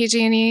less than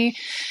PG&E.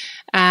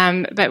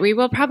 But we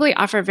will probably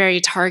offer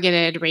very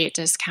targeted rate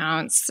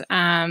discounts.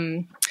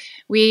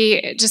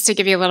 Just to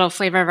give you a little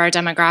flavor of our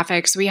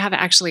demographics, we have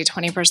actually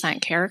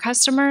 20% care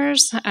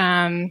customers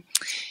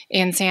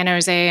in San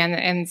Jose,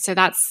 and so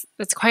that's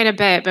quite a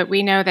bit. But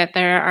we know that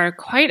there are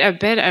quite a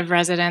bit of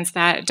residents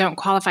that don't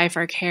qualify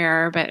for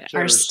care, but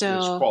are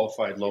still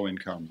qualified low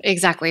income.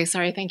 Exactly.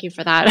 Sorry, thank you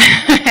for that.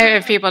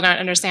 If people don't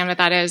understand what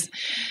that is,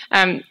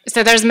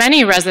 so there's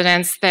many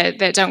residents that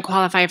don't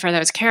qualify for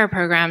those care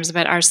programs,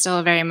 but are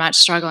still very much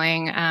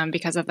struggling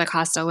because of the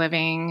cost of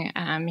living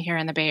here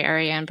in the Bay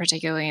Area, and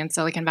particularly in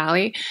Silicon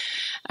Valley.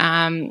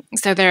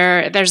 So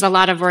there's a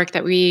lot of work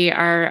that we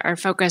are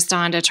focused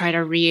on to try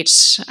to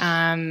reach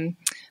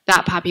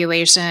that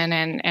population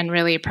and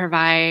really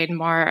provide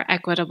more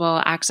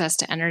equitable access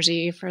to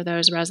energy for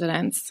those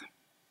residents.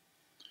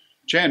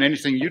 Jan,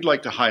 anything you'd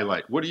like to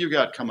highlight? What do you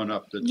got coming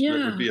up that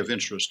would be of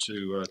interest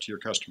to your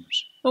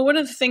customers? Well, one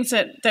of the things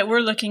that we're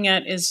looking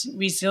at is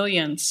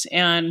resilience,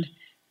 and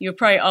you're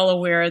probably all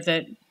aware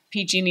that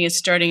PG&E is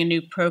starting a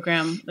new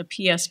program, the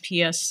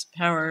PSPS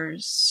Power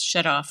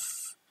Shutoff.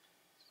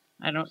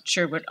 I'm not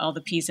sure what all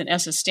the P's and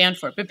S's stand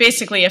for, but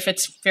basically if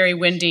it's very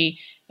windy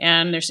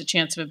and there's a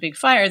chance of a big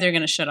fire, they're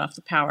going to shut off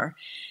the power.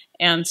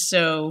 And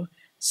so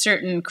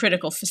certain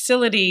critical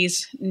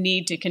facilities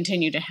need to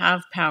continue to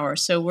have power.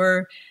 So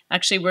we're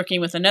actually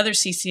working with another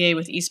CCA,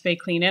 with East Bay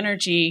Clean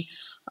Energy,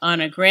 on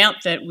a grant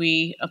that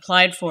we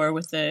applied for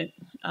with the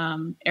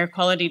Air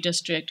Quality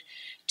District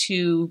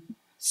to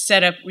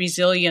set up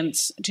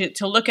resilience,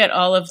 to look at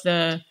all of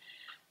the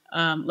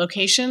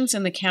locations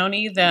in the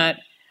county that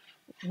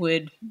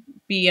would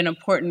be an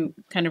important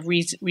kind of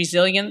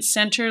resilience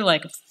center,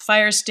 like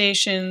fire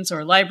stations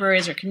or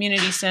libraries or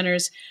community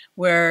centers,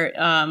 where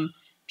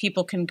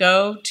people can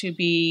go to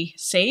be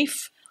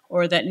safe,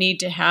 or that need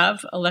to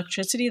have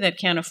electricity that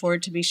can't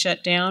afford to be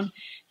shut down,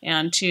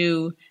 and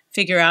to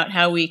figure out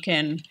how we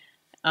can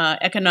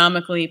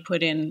economically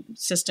put in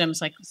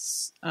systems like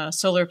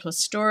solar plus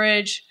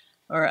storage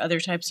or other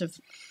types of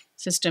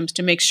systems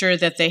to make sure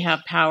that they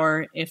have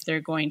power if they're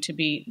going to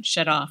be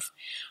shut off.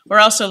 We're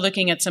also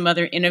looking at some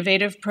other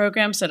innovative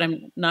programs that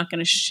I'm not going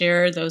to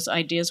share those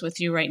ideas with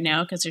you right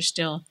now because they're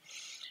still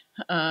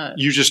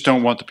you just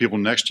don't want the people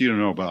next to you to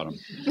know about them.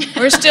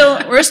 We're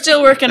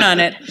still working on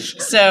it.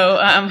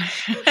 So,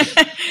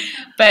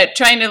 but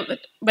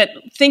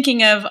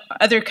thinking of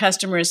other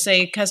customers,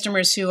 say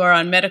customers who are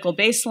on medical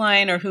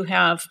baseline or who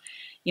have,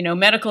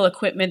 medical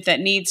equipment that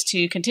needs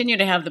to continue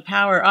to have the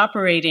power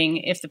operating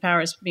if the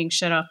power is being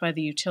shut off by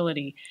the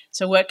utility.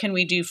 So what can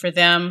we do for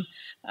them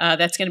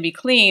that's going to be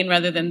clean,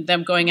 rather than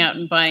them going out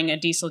and buying a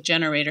diesel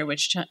generator,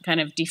 which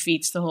kind of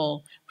defeats the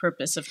whole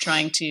purpose of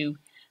trying to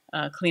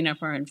clean up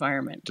our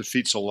environment.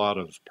 Defeats a lot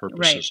of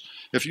purposes.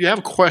 Right. If you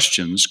have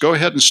questions, go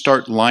ahead and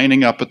start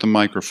lining up at the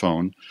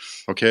microphone,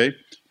 okay?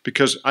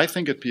 Because I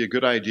think it'd be a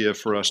good idea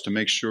for us to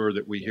make sure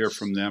that we hear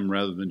from them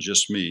rather than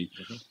just me.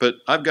 Mm-hmm. But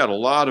I've got a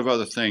lot of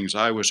other things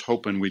I was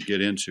hoping we'd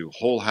get into.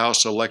 Whole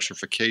house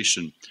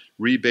electrification,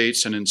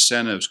 rebates and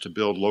incentives to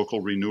build local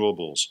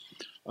renewables.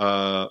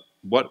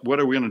 What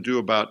are we going to do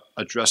about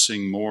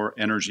addressing more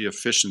energy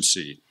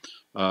efficiency?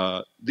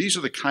 These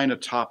are the kind of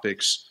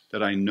topics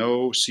that I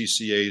know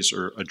CCAs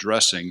are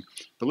addressing.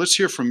 But let's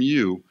hear from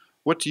you.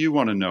 What do you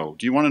want to know?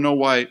 Do you want to know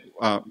why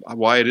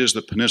it is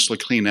that Peninsula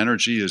Clean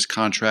Energy is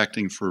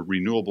contracting for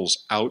renewables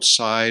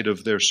outside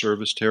of their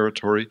service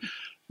territory?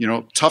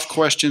 Tough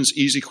questions,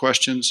 easy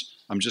questions.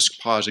 I'm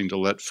just pausing to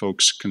let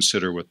folks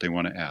consider what they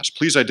want to ask.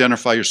 Please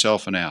identify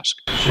yourself and ask.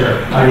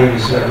 Sure. My name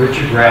is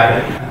Richard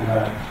Rabbit. I'm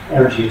an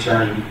energy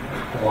attorney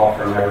the law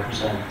firm. I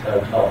represent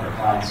developer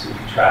clients who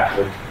contract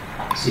with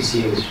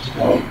CCAs to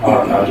develop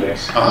power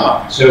projects.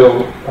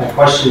 So my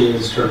question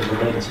is sort of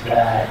related to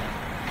that.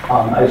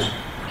 I was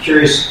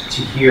curious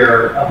to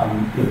hear,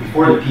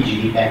 before the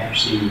PG&E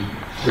bankruptcy,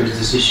 there was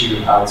this issue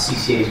about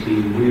CCAs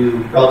being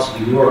new,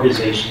 relatively new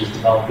organizations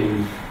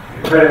developing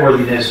their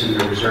creditworthiness and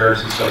their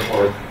reserves and so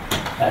forth.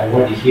 And I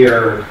wanted to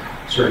hear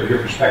sort of your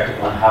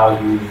perspective on how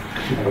you've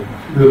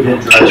moved in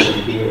a direction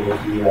to be able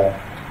to be a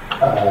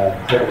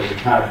creditworthy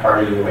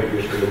counterparty, and what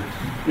your sort of,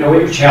 what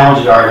your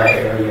challenges are in that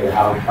area and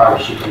how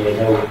progress you can. I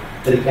know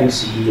that the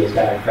MCE has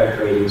got a credit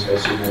rating, so I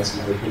assume that's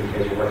another thing you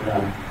guys are working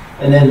on.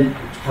 And then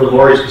for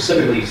Lori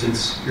specifically,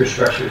 since you're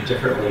structured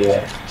differently,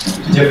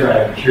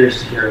 I'm curious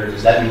to hear,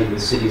 does that mean the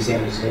city of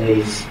San Jose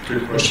is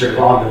sort of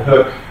on the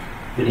hook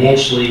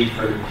financially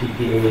for the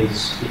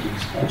PPAs that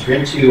you enter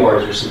into, or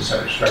is there some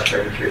separate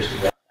structure? I'm curious to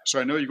that. So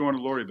I know you're going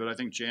to Lori, but I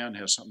think Jan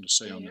has something to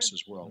say on this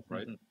as well,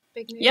 right?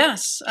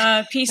 Yes,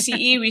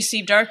 PCE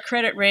received our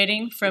credit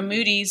rating from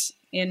Moody's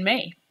in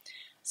May.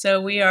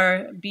 So we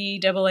are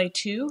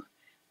Baa2.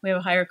 We have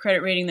a higher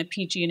credit rating than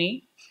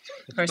PG&E.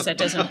 Of course, that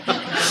doesn't.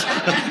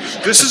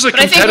 This is a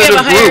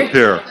competitive group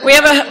here. We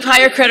have a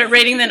higher credit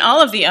rating than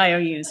all of the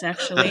IOUs,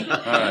 actually. All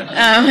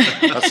right.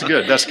 That's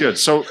good. That's good.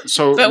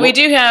 But we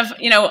do have,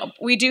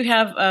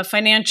 a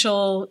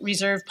financial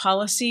reserve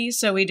policy.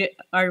 So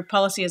our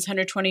policy is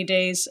 120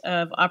 days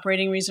of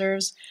operating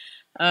reserves.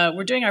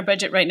 We're doing our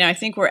budget right now. I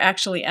think we're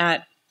actually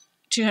at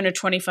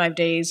 225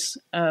 days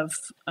of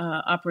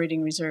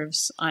operating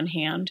reserves on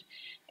hand.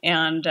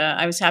 And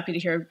I was happy to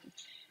hear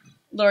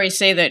Lori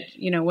say that,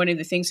 one of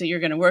the things that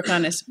you're going to work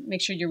on is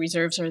make sure your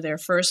reserves are there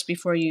first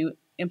before you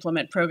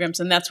implement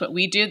programs. And that's what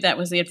we did. That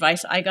was the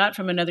advice I got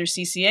from another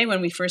CCA when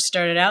we first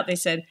started out. They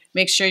said,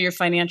 make sure you're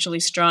financially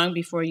strong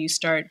before you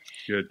start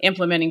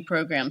implementing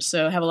programs.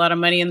 So have a lot of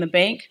money in the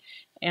bank,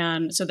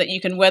 and so that you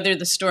can weather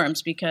the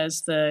storms,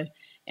 because the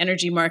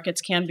energy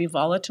markets can be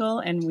volatile,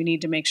 and we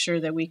need to make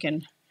sure that we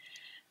can,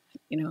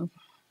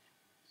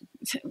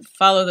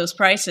 follow those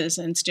prices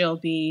and still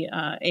be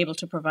able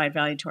to provide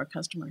value to our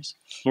customers.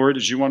 Lori,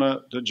 did you want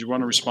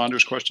to respond to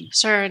his question?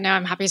 Sure. No,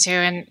 I'm happy to.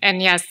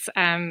 And yes,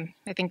 I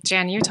think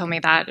Jan, you told me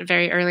that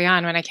very early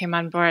on when I came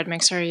on board.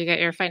 Make sure you get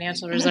your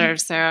financial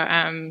reserves. So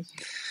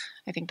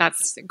I think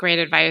that's great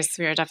advice.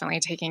 We are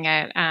definitely taking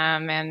it,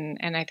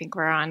 and I think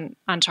we're on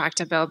track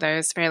to build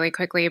those fairly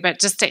quickly. But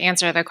just to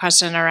answer the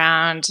question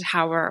around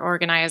how we're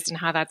organized and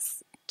how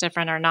that's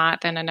different or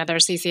not than another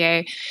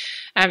CCA.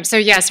 So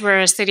yes, we're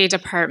a city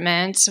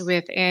department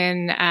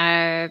within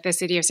the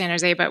city of San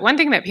Jose. But one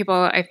thing that people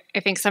I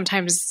think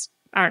sometimes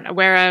aren't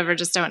aware of or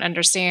just don't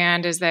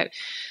understand is that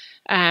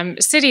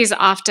cities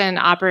often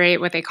operate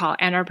what they call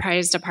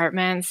enterprise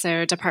departments.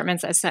 So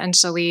departments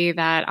essentially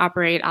that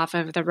operate off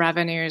of the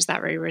revenues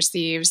that we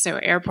receive. So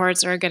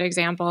airports are a good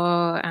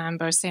example.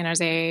 Both San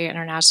Jose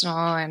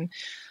International and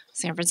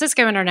San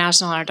Francisco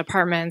International are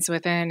departments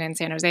within in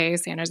San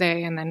Jose,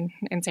 and then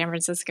in San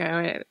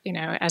Francisco,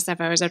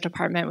 SFO is a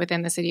department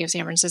within the city of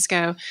San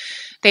Francisco.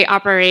 They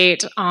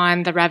operate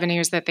on the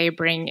revenues that they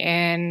bring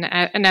in.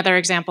 Another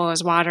example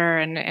is water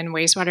and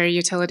wastewater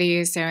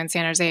utilities. So in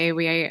San Jose,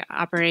 we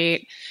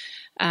operate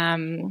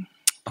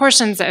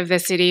portions of the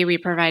city. We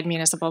provide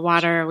municipal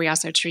water. We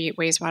also treat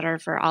wastewater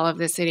for all of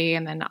the city,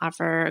 and then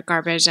offer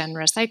garbage and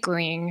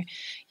recycling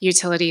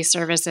utility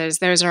services.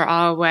 Those are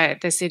all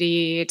what the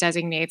city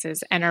designates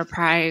as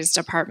enterprise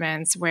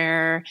departments,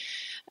 where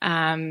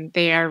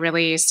they are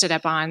really stood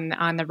up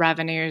on the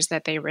revenues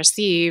that they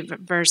receive,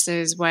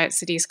 versus what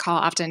cities call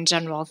often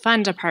general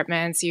fund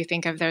departments. You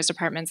think of those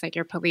departments like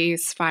your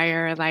police,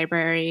 fire,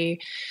 library.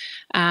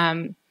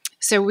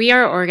 So we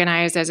are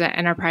organized as an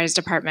enterprise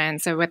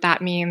department. So what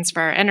that means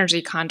for our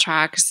energy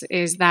contracts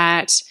is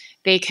that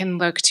they can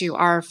look to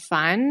our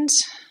fund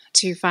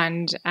to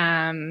fund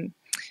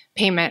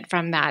payment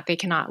from that. They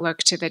cannot look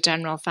to the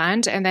general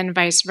fund, and then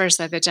vice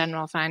versa. The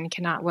general fund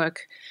cannot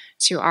look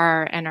to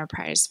our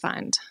enterprise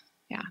fund.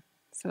 Yeah,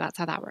 so that's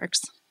how that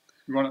works.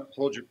 You want to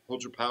hold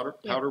your powder?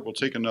 Powder. We'll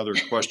take another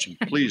question.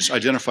 Please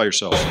identify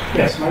yourself.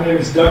 Yes, my name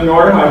is Doug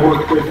Norton. I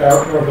work with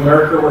North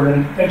America. We're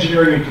an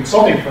engineering and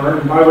consulting firm.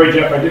 And by the way,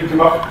 Jeff, I did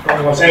come up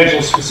from Los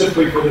Angeles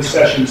specifically for this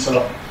session.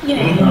 So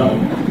thank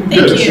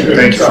you.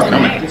 Thank you for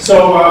coming.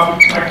 So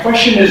my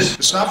question is: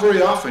 it's not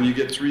very often you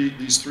get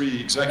these three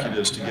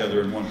executives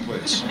together in one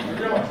place.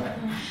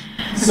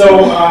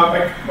 So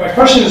my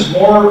question is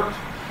more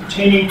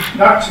pertaining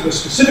not to the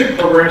specific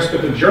programs,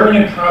 but the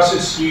journey and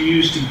process you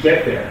use to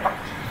get there.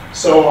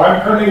 So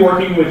I'm currently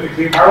working with the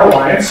Clean Power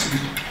Alliance in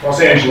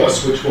Los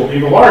Angeles, which will be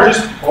the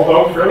largest,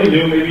 although fairly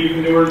new, maybe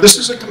even newer. This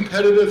is a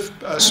competitive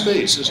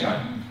space, isn't it?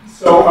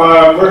 So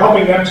we're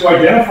helping them to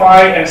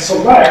identify and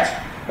select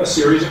a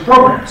series of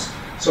programs.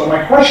 So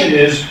my question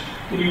is,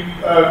 can you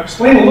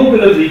explain a little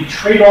bit of the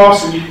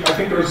trade-offs? And I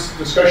think there was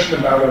discussion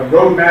about a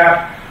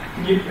roadmap.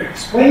 Can you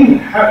explain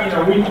how,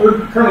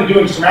 we're currently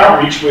doing some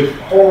outreach with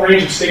a whole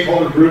range of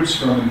stakeholder groups,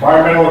 from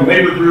environmental and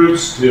labor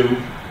groups to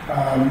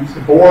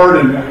the board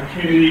and the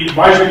community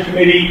advisory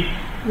committee.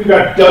 We've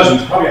got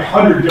dozens, probably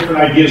 100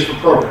 different ideas for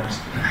programs.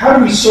 how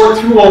do we sort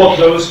through all of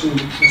those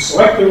to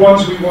select the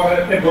ones we want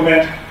to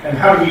implement, and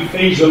how do we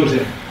phase those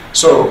in?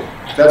 So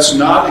that's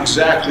not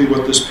exactly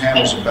what this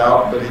panel's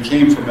about, but he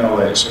came from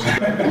LA. So.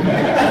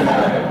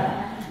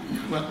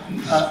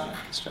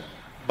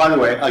 By the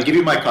way, I'll give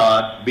you my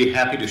card. Be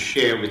happy to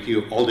share with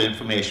you all the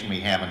information we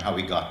have and how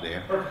we got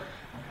there. Perfect.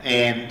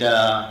 And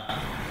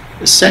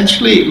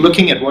essentially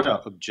looking at what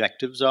our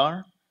objectives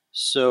are,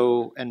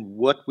 and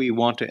what we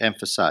want to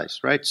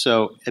emphasize, right?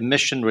 So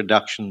emission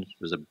reduction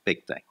was a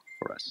big thing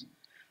for us.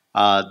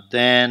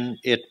 Then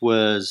it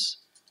was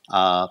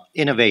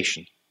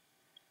innovation.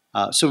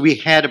 So we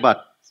had about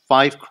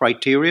 5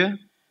 criteria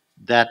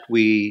that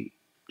we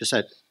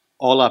decided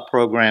all our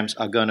programs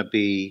are going to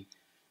be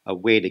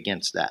weighed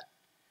against that.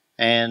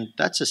 And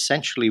that's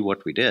essentially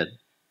what we did.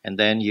 And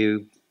then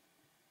you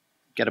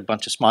get a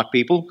bunch of smart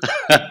people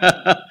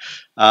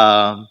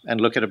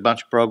and look at a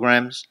bunch of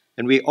programs.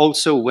 And we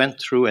also went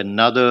through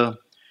another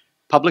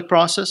public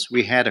process.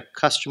 We had a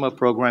customer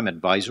program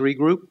advisory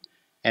group,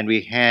 and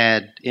we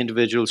had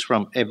individuals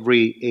from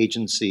every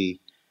agency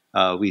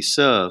we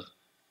serve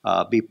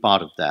be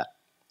part of that.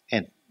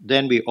 And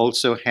then we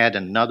also had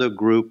another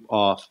group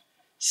of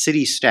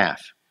city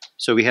staff.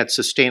 So we had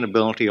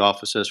sustainability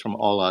officers from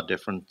all our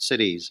different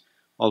cities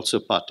also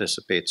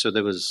participate. So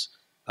there was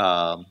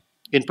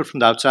input from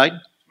the outside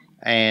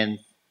and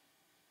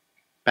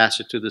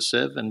pass it to the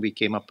CIV, and we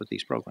came up with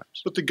these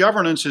programs. But the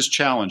governance is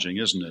challenging,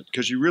 isn't it?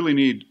 Because you really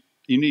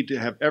need to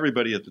have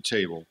everybody at the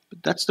table.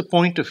 But that's the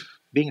point of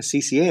being a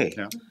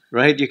CCA,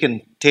 right? You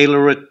can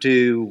tailor it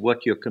to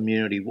what your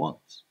community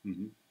wants.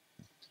 Mm-hmm.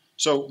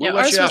 So we'll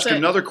let you ask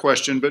another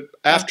question, but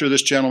after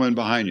this gentleman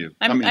behind you.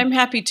 I'm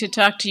happy to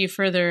talk to you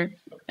further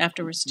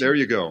afterwards. There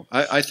you go.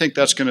 I think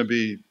that's going to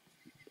be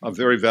a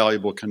very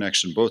valuable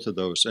connection, both of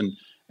those.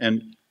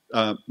 And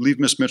leave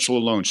Miss Mitchell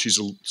alone. She's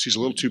a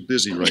little too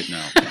busy right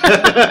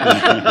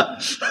now.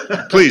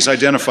 Please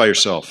identify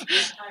yourself.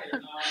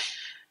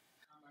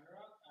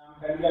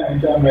 I'm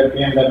intern with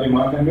BMW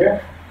Mountain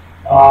Beer.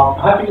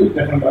 I have 2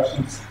 different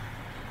questions.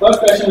 First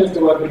question is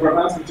toward the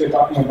programs which you're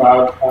talking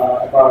about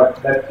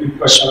that you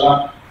push a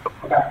lot.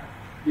 Okay.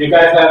 You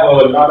guys have a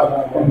lot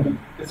of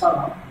it's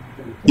on.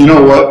 You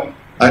know what?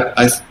 It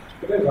is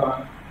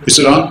on. Is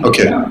it on?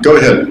 Okay, yeah. Go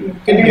ahead.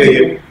 Can you hear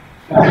you?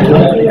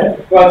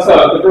 Well,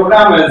 so the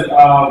program is,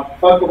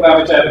 first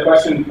program which I have a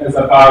question is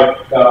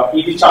about the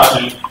EV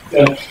charging.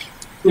 So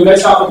you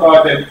guys talk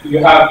about that you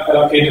have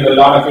allocated a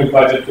lot of your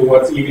budget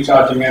towards EV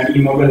charging and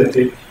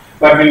e-mobility.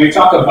 But when we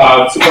talk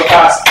about super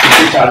fast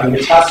EV charging,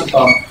 which has to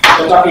come,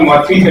 we're talking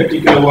about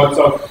 350 kilowatts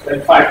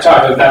of 5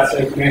 chargers, that's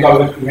like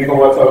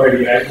megawatts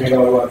already, right?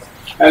 Megawatts.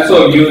 And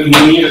so you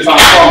need a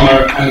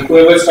transformer, and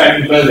whoever's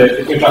trying to build it,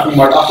 if you're talking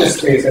about office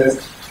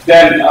spaces,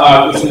 then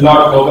it's a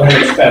lot of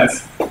overhead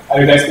expense.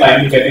 Are you guys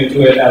planning to get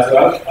into it as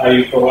well? Are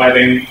you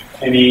providing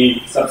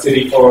any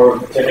subsidy for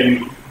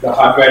getting the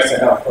hardware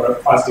set up for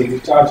fast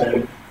DC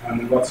charging?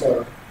 And what's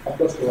your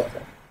approach to that?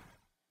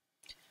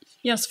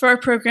 Yes, for our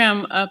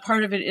program,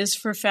 part of it is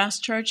for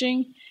fast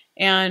charging,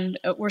 and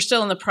we're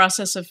still in the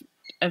process of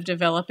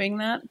developing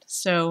that.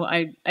 So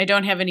I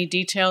don't have any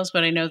details,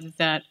 but I know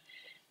that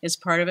is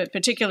part of it,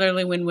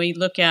 particularly when we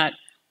look at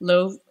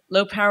low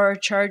power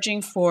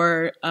charging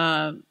for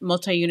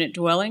multi-unit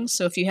dwellings.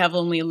 So if you have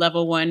only a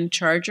level 1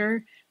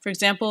 charger, for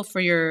example, for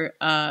your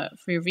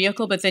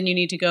vehicle, but then you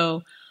need to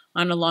go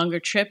on a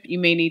longer trip, you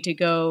may need to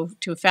go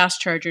to a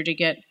fast charger to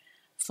get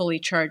fully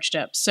charged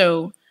up.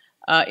 So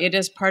it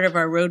is part of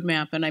our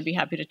roadmap, and I'd be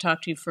happy to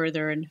talk to you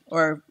further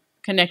or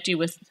connect you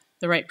with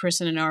the right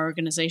person in our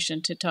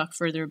organization to talk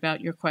further about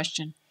your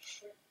question.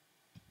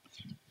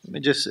 Let me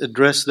just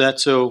address that.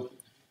 So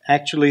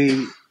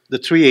actually, the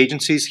 3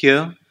 agencies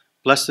here,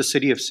 plus the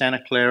city of Santa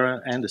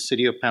Clara and the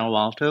city of Palo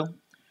Alto.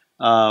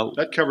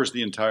 That covers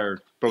the entire,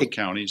 both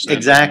counties.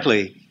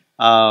 Exactly.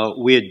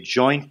 We're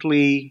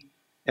jointly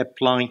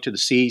applying to the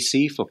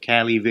CEC for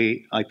Cali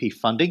VIP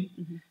funding.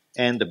 Mm-hmm.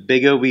 And the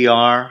bigger we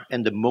are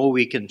and the more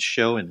we can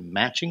show in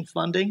matching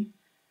funding,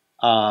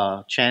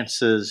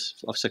 chances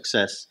of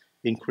success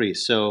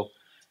increase. So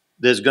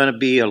there's going to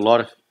be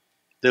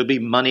there'll be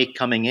money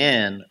coming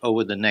in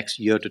over the next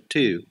year to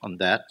 2 on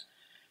that.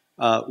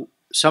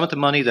 Some of the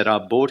money that our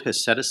board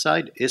has set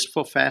aside is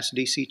for fast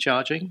DC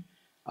charging.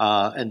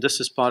 And this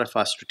is part of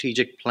our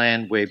strategic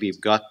plan where we've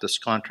got this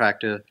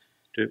contractor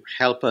to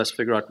help us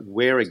figure out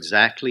where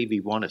exactly we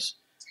want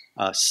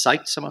to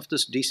site some of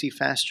this DC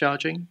fast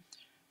charging.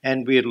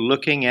 And we're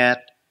looking at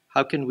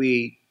how can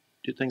we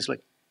do things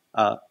like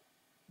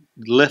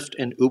Lyft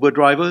and Uber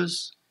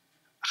drivers.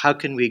 How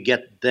can we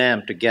get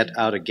them to get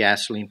out of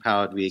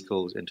gasoline-powered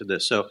vehicles into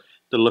this? So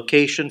the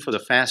location for the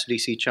fast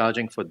DC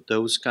charging for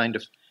those kind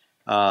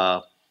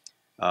of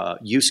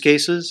use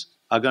cases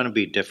are going to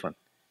be different.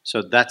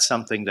 So that's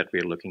something that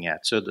we're looking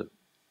at. So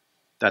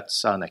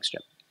that's our next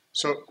step.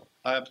 So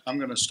I'm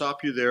going to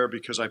stop you there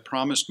because I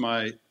promised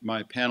my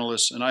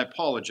panelists, and I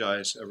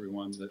apologize,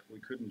 everyone, that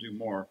we couldn't do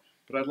more.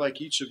 But I'd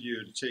like each of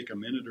you to take a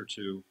minute or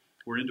 2.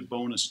 We're into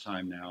bonus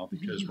time now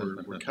because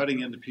we're cutting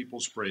into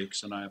people's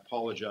breaks, and I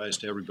apologize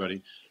to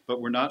everybody.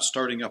 But we're not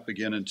starting up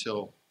again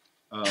until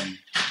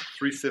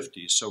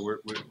 3:50, so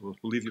we'll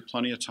leave you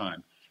plenty of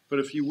time. But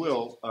if you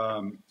will,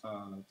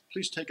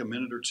 please take a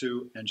minute or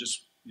two and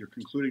just your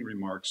concluding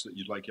remarks that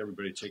you'd like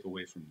everybody to take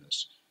away from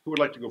this. Who would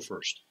like to go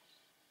first?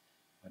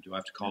 Do I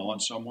have to call on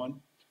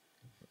someone?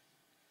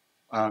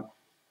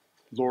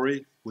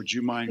 Lori, would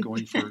you mind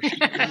going first?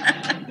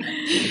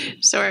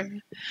 Sure.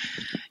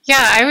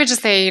 Yeah, I would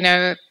just say,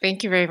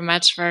 thank you very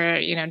much for,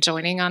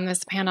 joining on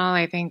this panel.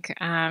 I think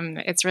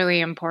it's really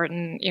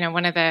important.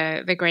 One of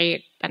the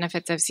great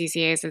benefits of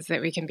CCAs is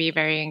that we can be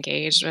very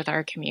engaged with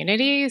our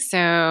community.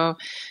 So,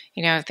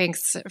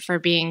 thanks for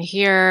being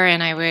here.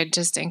 And I would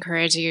just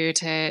encourage you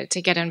to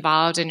get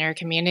involved in your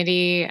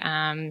community.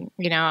 I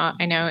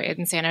know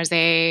in San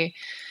Jose,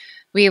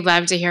 we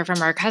love to hear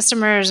from our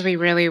customers. We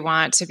really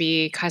want to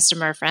be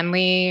customer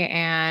friendly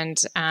and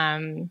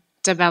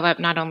develop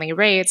not only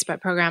rates, but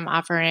program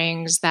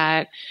offerings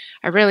that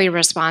are really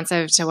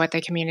responsive to what the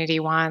community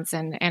wants.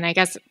 And I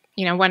guess,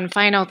 one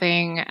final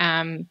thing,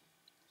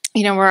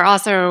 we're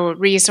also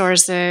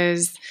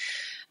resources.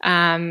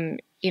 Jan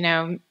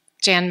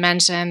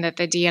mentioned that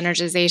the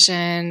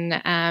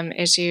de-energization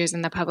issues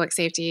and the public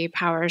safety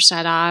power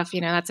shutoff,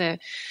 that's a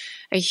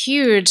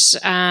huge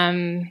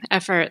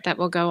effort that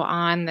will go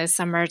on this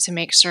summer to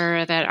make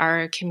sure that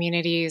our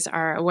communities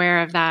are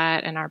aware of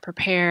that and are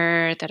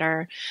prepared, that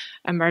our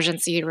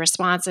emergency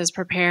response is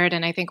prepared.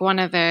 And I think one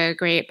of the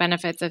great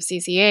benefits of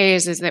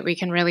CCAs is that we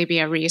can really be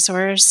a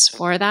resource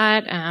for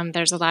that.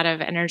 There's a lot of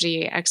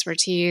energy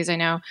expertise. I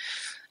know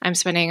I'm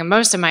spending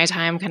most of my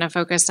time kind of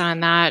focused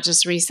on that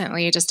just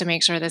recently, just to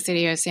make sure the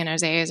city of San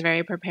Jose is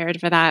very prepared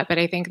for that. But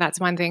I think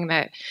that's one thing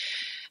that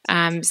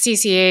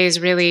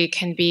CCAs really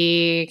can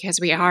be,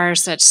 because we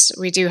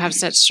do have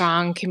such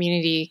strong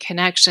community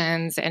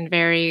connections and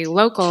very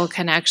local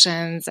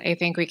connections. I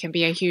think we can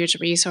be a huge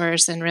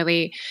resource in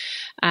really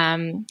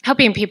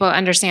helping people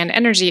understand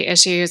energy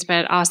issues,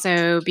 but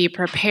also be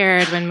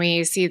prepared when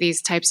we see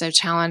these types of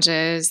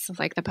challenges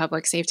like the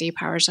public safety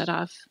power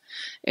shutoff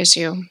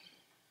issue.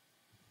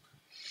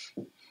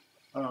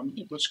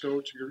 Let's go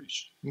to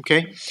Girish.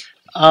 Okay.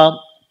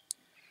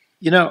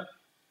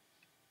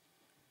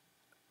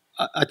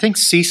 I think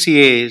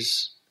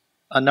CCAs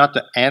are not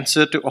the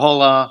answer to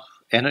all our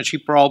energy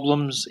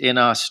problems in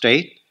our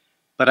state,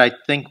 but I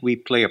think we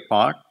play a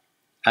part.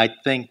 I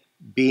think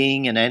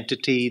being an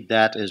entity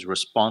that is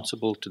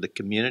responsible to the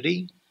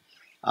community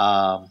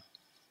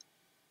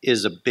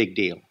is a big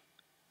deal.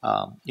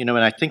 When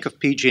I think of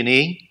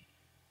PG&E,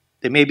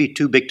 they may be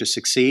too big to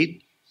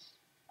succeed,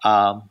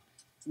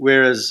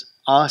 whereas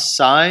our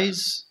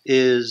size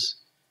is,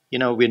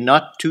 we're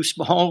not too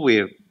small.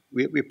 We're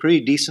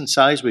pretty decent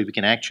size where we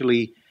can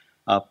actually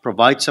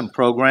provide some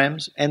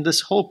programs. And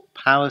this whole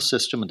power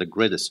system of the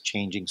grid is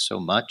changing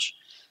so much.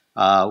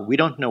 We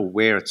don't know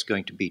where it's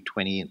going to be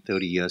 20 and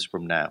 30 years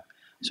from now.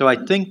 So I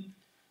think,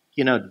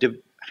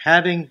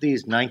 having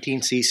these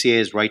 19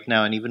 CCAs right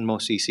now and even more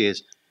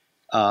CCAs,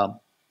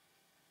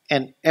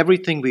 and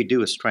everything we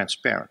do is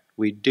transparent.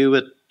 We do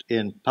it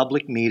in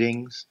public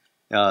meetings.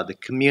 The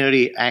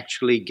community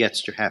actually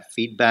gets to have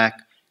feedback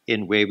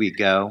in where we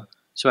go.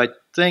 So I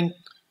think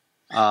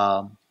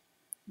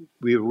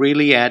we're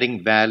really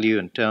adding value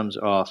in terms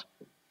of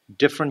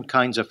different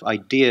kinds of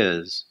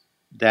ideas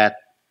that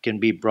can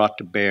be brought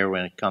to bear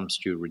when it comes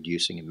to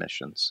reducing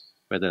emissions,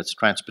 whether it's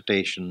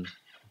transportation,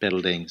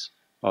 buildings,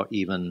 or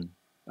even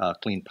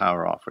clean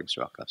power offerings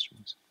to our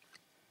customers.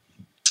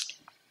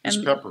 Ms.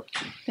 Pepper.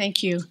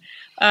 Thank you.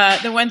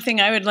 The one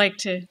thing I would like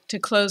to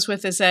close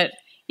with is that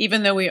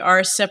even though we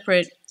are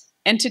separate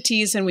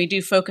entities and we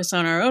do focus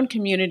on our own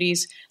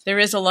communities, there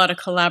is a lot of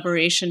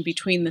collaboration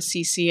between the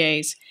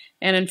CCAs.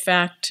 And in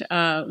fact,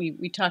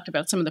 we talked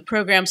about some of the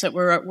programs that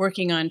we're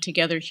working on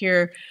together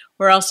here.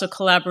 We're also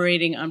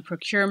collaborating on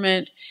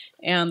procurement,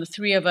 and the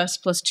three of us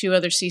plus two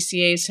other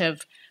CCAs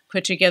have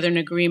put together an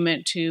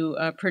agreement to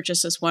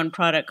purchase this one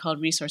product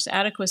called Resource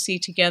Adequacy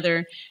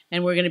together,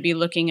 and we're going to be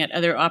looking at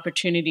other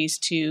opportunities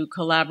to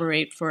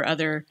collaborate for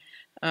other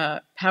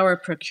power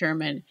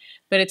procurement.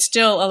 But it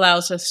still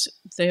allows us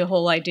the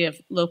whole idea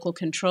of local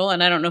control.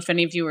 And I don't know if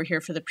any of you were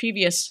here for the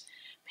previous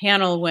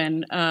panel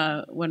when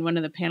one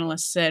of the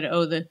panelists said,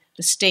 "Oh, the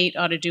state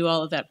ought to do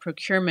all of that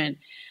procurement."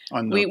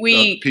 On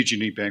the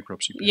PG&E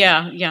bankruptcy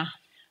panel. Yeah.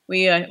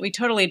 We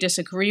totally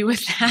disagree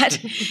with that.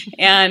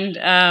 And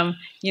I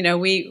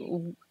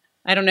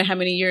don't know how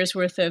many years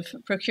worth of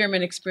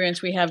procurement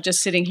experience we have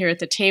just sitting here at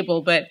the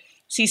table, but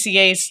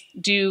CCAs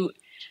do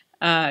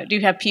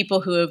have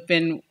people who have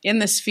been in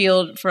this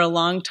field for a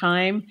long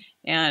time,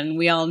 and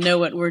we all know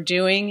what we're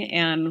doing,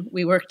 and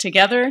we work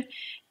together,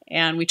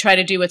 and we try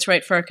to do what's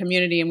right for our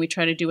community, and we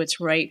try to do what's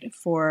right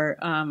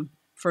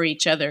for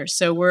each other.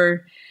 So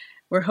we're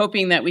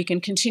hoping that we can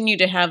continue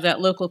to have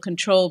that local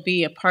control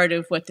be a part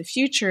of what the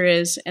future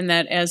is, and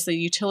that as the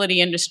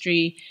utility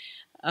industry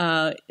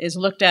is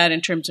looked at in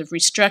terms of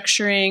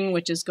restructuring,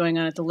 which is going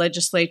on at the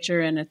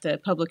legislature and at the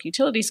Public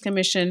Utilities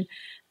Commission,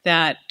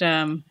 that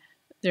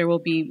there will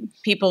be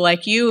people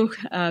like you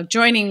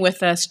joining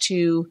with us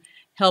to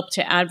help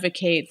to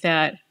advocate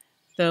that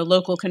the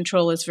local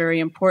control is very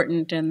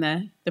important, and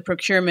the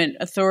procurement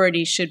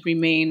authority should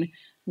remain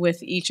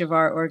with each of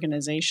our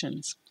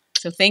organizations.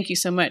 So thank you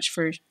so much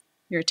for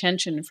your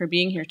attention and for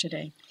being here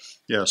today.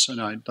 Yes,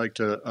 and I'd like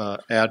to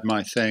add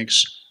my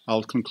thanks.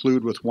 I'll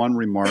conclude with one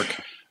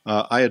remark.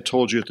 I had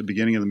told you at the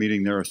beginning of the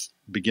meeting,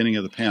 beginning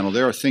of the panel,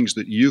 there are things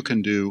that you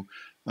can do.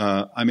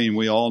 I mean,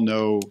 we all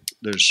know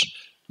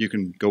you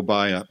can go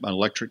buy an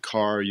electric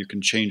car, you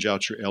can change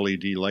out your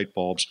LED light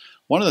bulbs.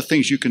 One of the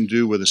things you can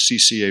do with a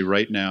CCA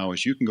right now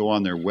is you can go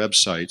on their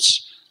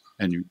websites,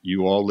 and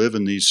you all live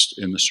in the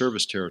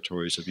service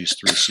territories of these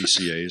 3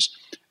 CCAs,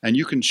 and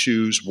you can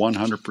choose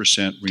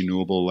 100%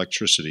 renewable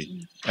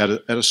electricity at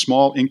a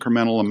small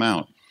incremental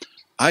amount.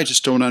 I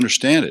just don't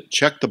understand it.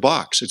 Check the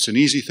box. It's an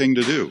easy thing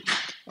to do.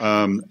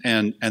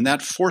 And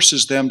that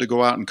forces them to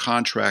go out and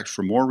contract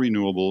for more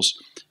renewables,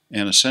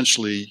 and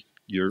essentially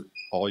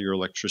all your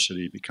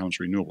electricity becomes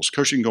renewables. Of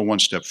course, you can go one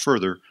step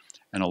further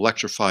and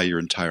electrify your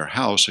entire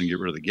house and get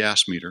rid of the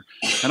gas meter.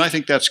 And I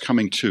think that's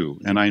coming too.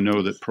 And I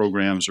know that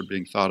programs are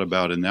being thought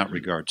about in that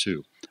regard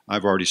too.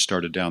 I've already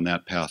started down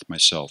that path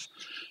myself.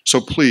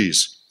 So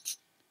please,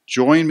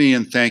 join me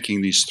in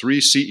thanking these 3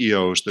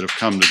 CEOs that have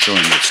come to join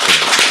us today.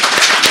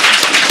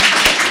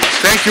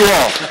 Thank you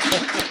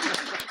all.